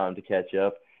another time to catch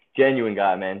up. Genuine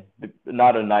guy, man.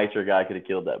 Not a nicer guy could have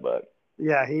killed that buck.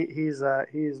 Yeah, he's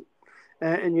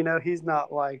and he's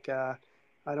not like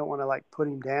I don't want to like put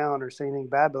him down or say anything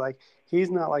bad, but like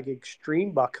he's not like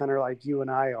extreme buck hunter like you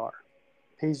and I are.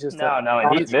 He's just a No, no,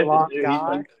 and he's missed it nonchalant too. He's guy.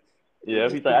 like, yeah,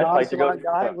 Just he's a like, I'd like to go nonchalant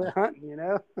deer guy hunting. with hunting,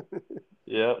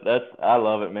 Yeah, I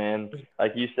love it, man.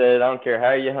 Like you said, I don't care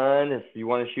how you hunt. If you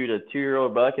want to shoot a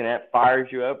 2-year-old buck and that fires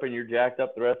you up and you're jacked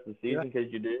up the rest of the Yeah, season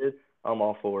because you did, I'm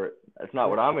all for it. That's not yeah,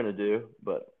 what I'm gonna do,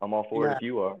 but I'm all for it yeah, if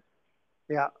you are.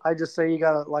 yeah. I just say you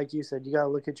gotta, like you said, you gotta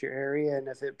look at your area, and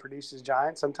if it produces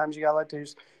giants, sometimes you gotta let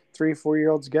those 3 4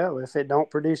 year olds go. If it don't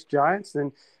produce giants,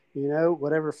 then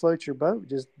whatever floats your boat,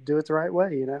 just do it the right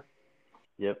way.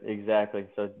 Yep, exactly.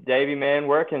 So, Davey, man,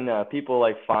 where can people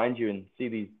like find you and see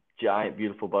these giant,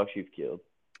 beautiful bucks you've killed?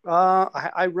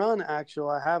 I run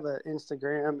actually. I have an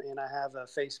Instagram and I have a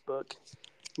Facebook.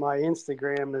 My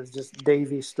Instagram is just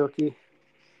Davey Stuckey,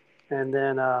 and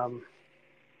then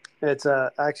it's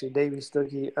actually Davey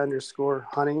Stuckey underscore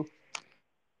hunting.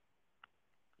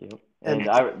 Yep. And And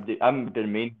I've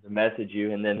been meaning to message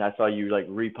you, and then I saw you like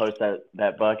repost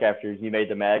that buck after you made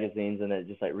the magazines, and it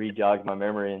just like rejogged my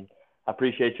memory. And I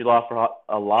appreciate you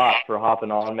a lot for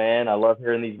hopping on, man. I love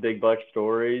hearing these big buck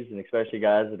stories, and especially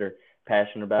guys that are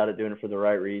passionate about it, doing it for the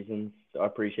right reasons. So I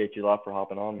appreciate you a lot for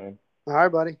hopping on, man. all right,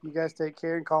 buddy, you guys take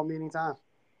care and call me anytime.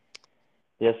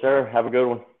 Yes, sir. Have a good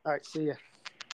one. All right, see ya.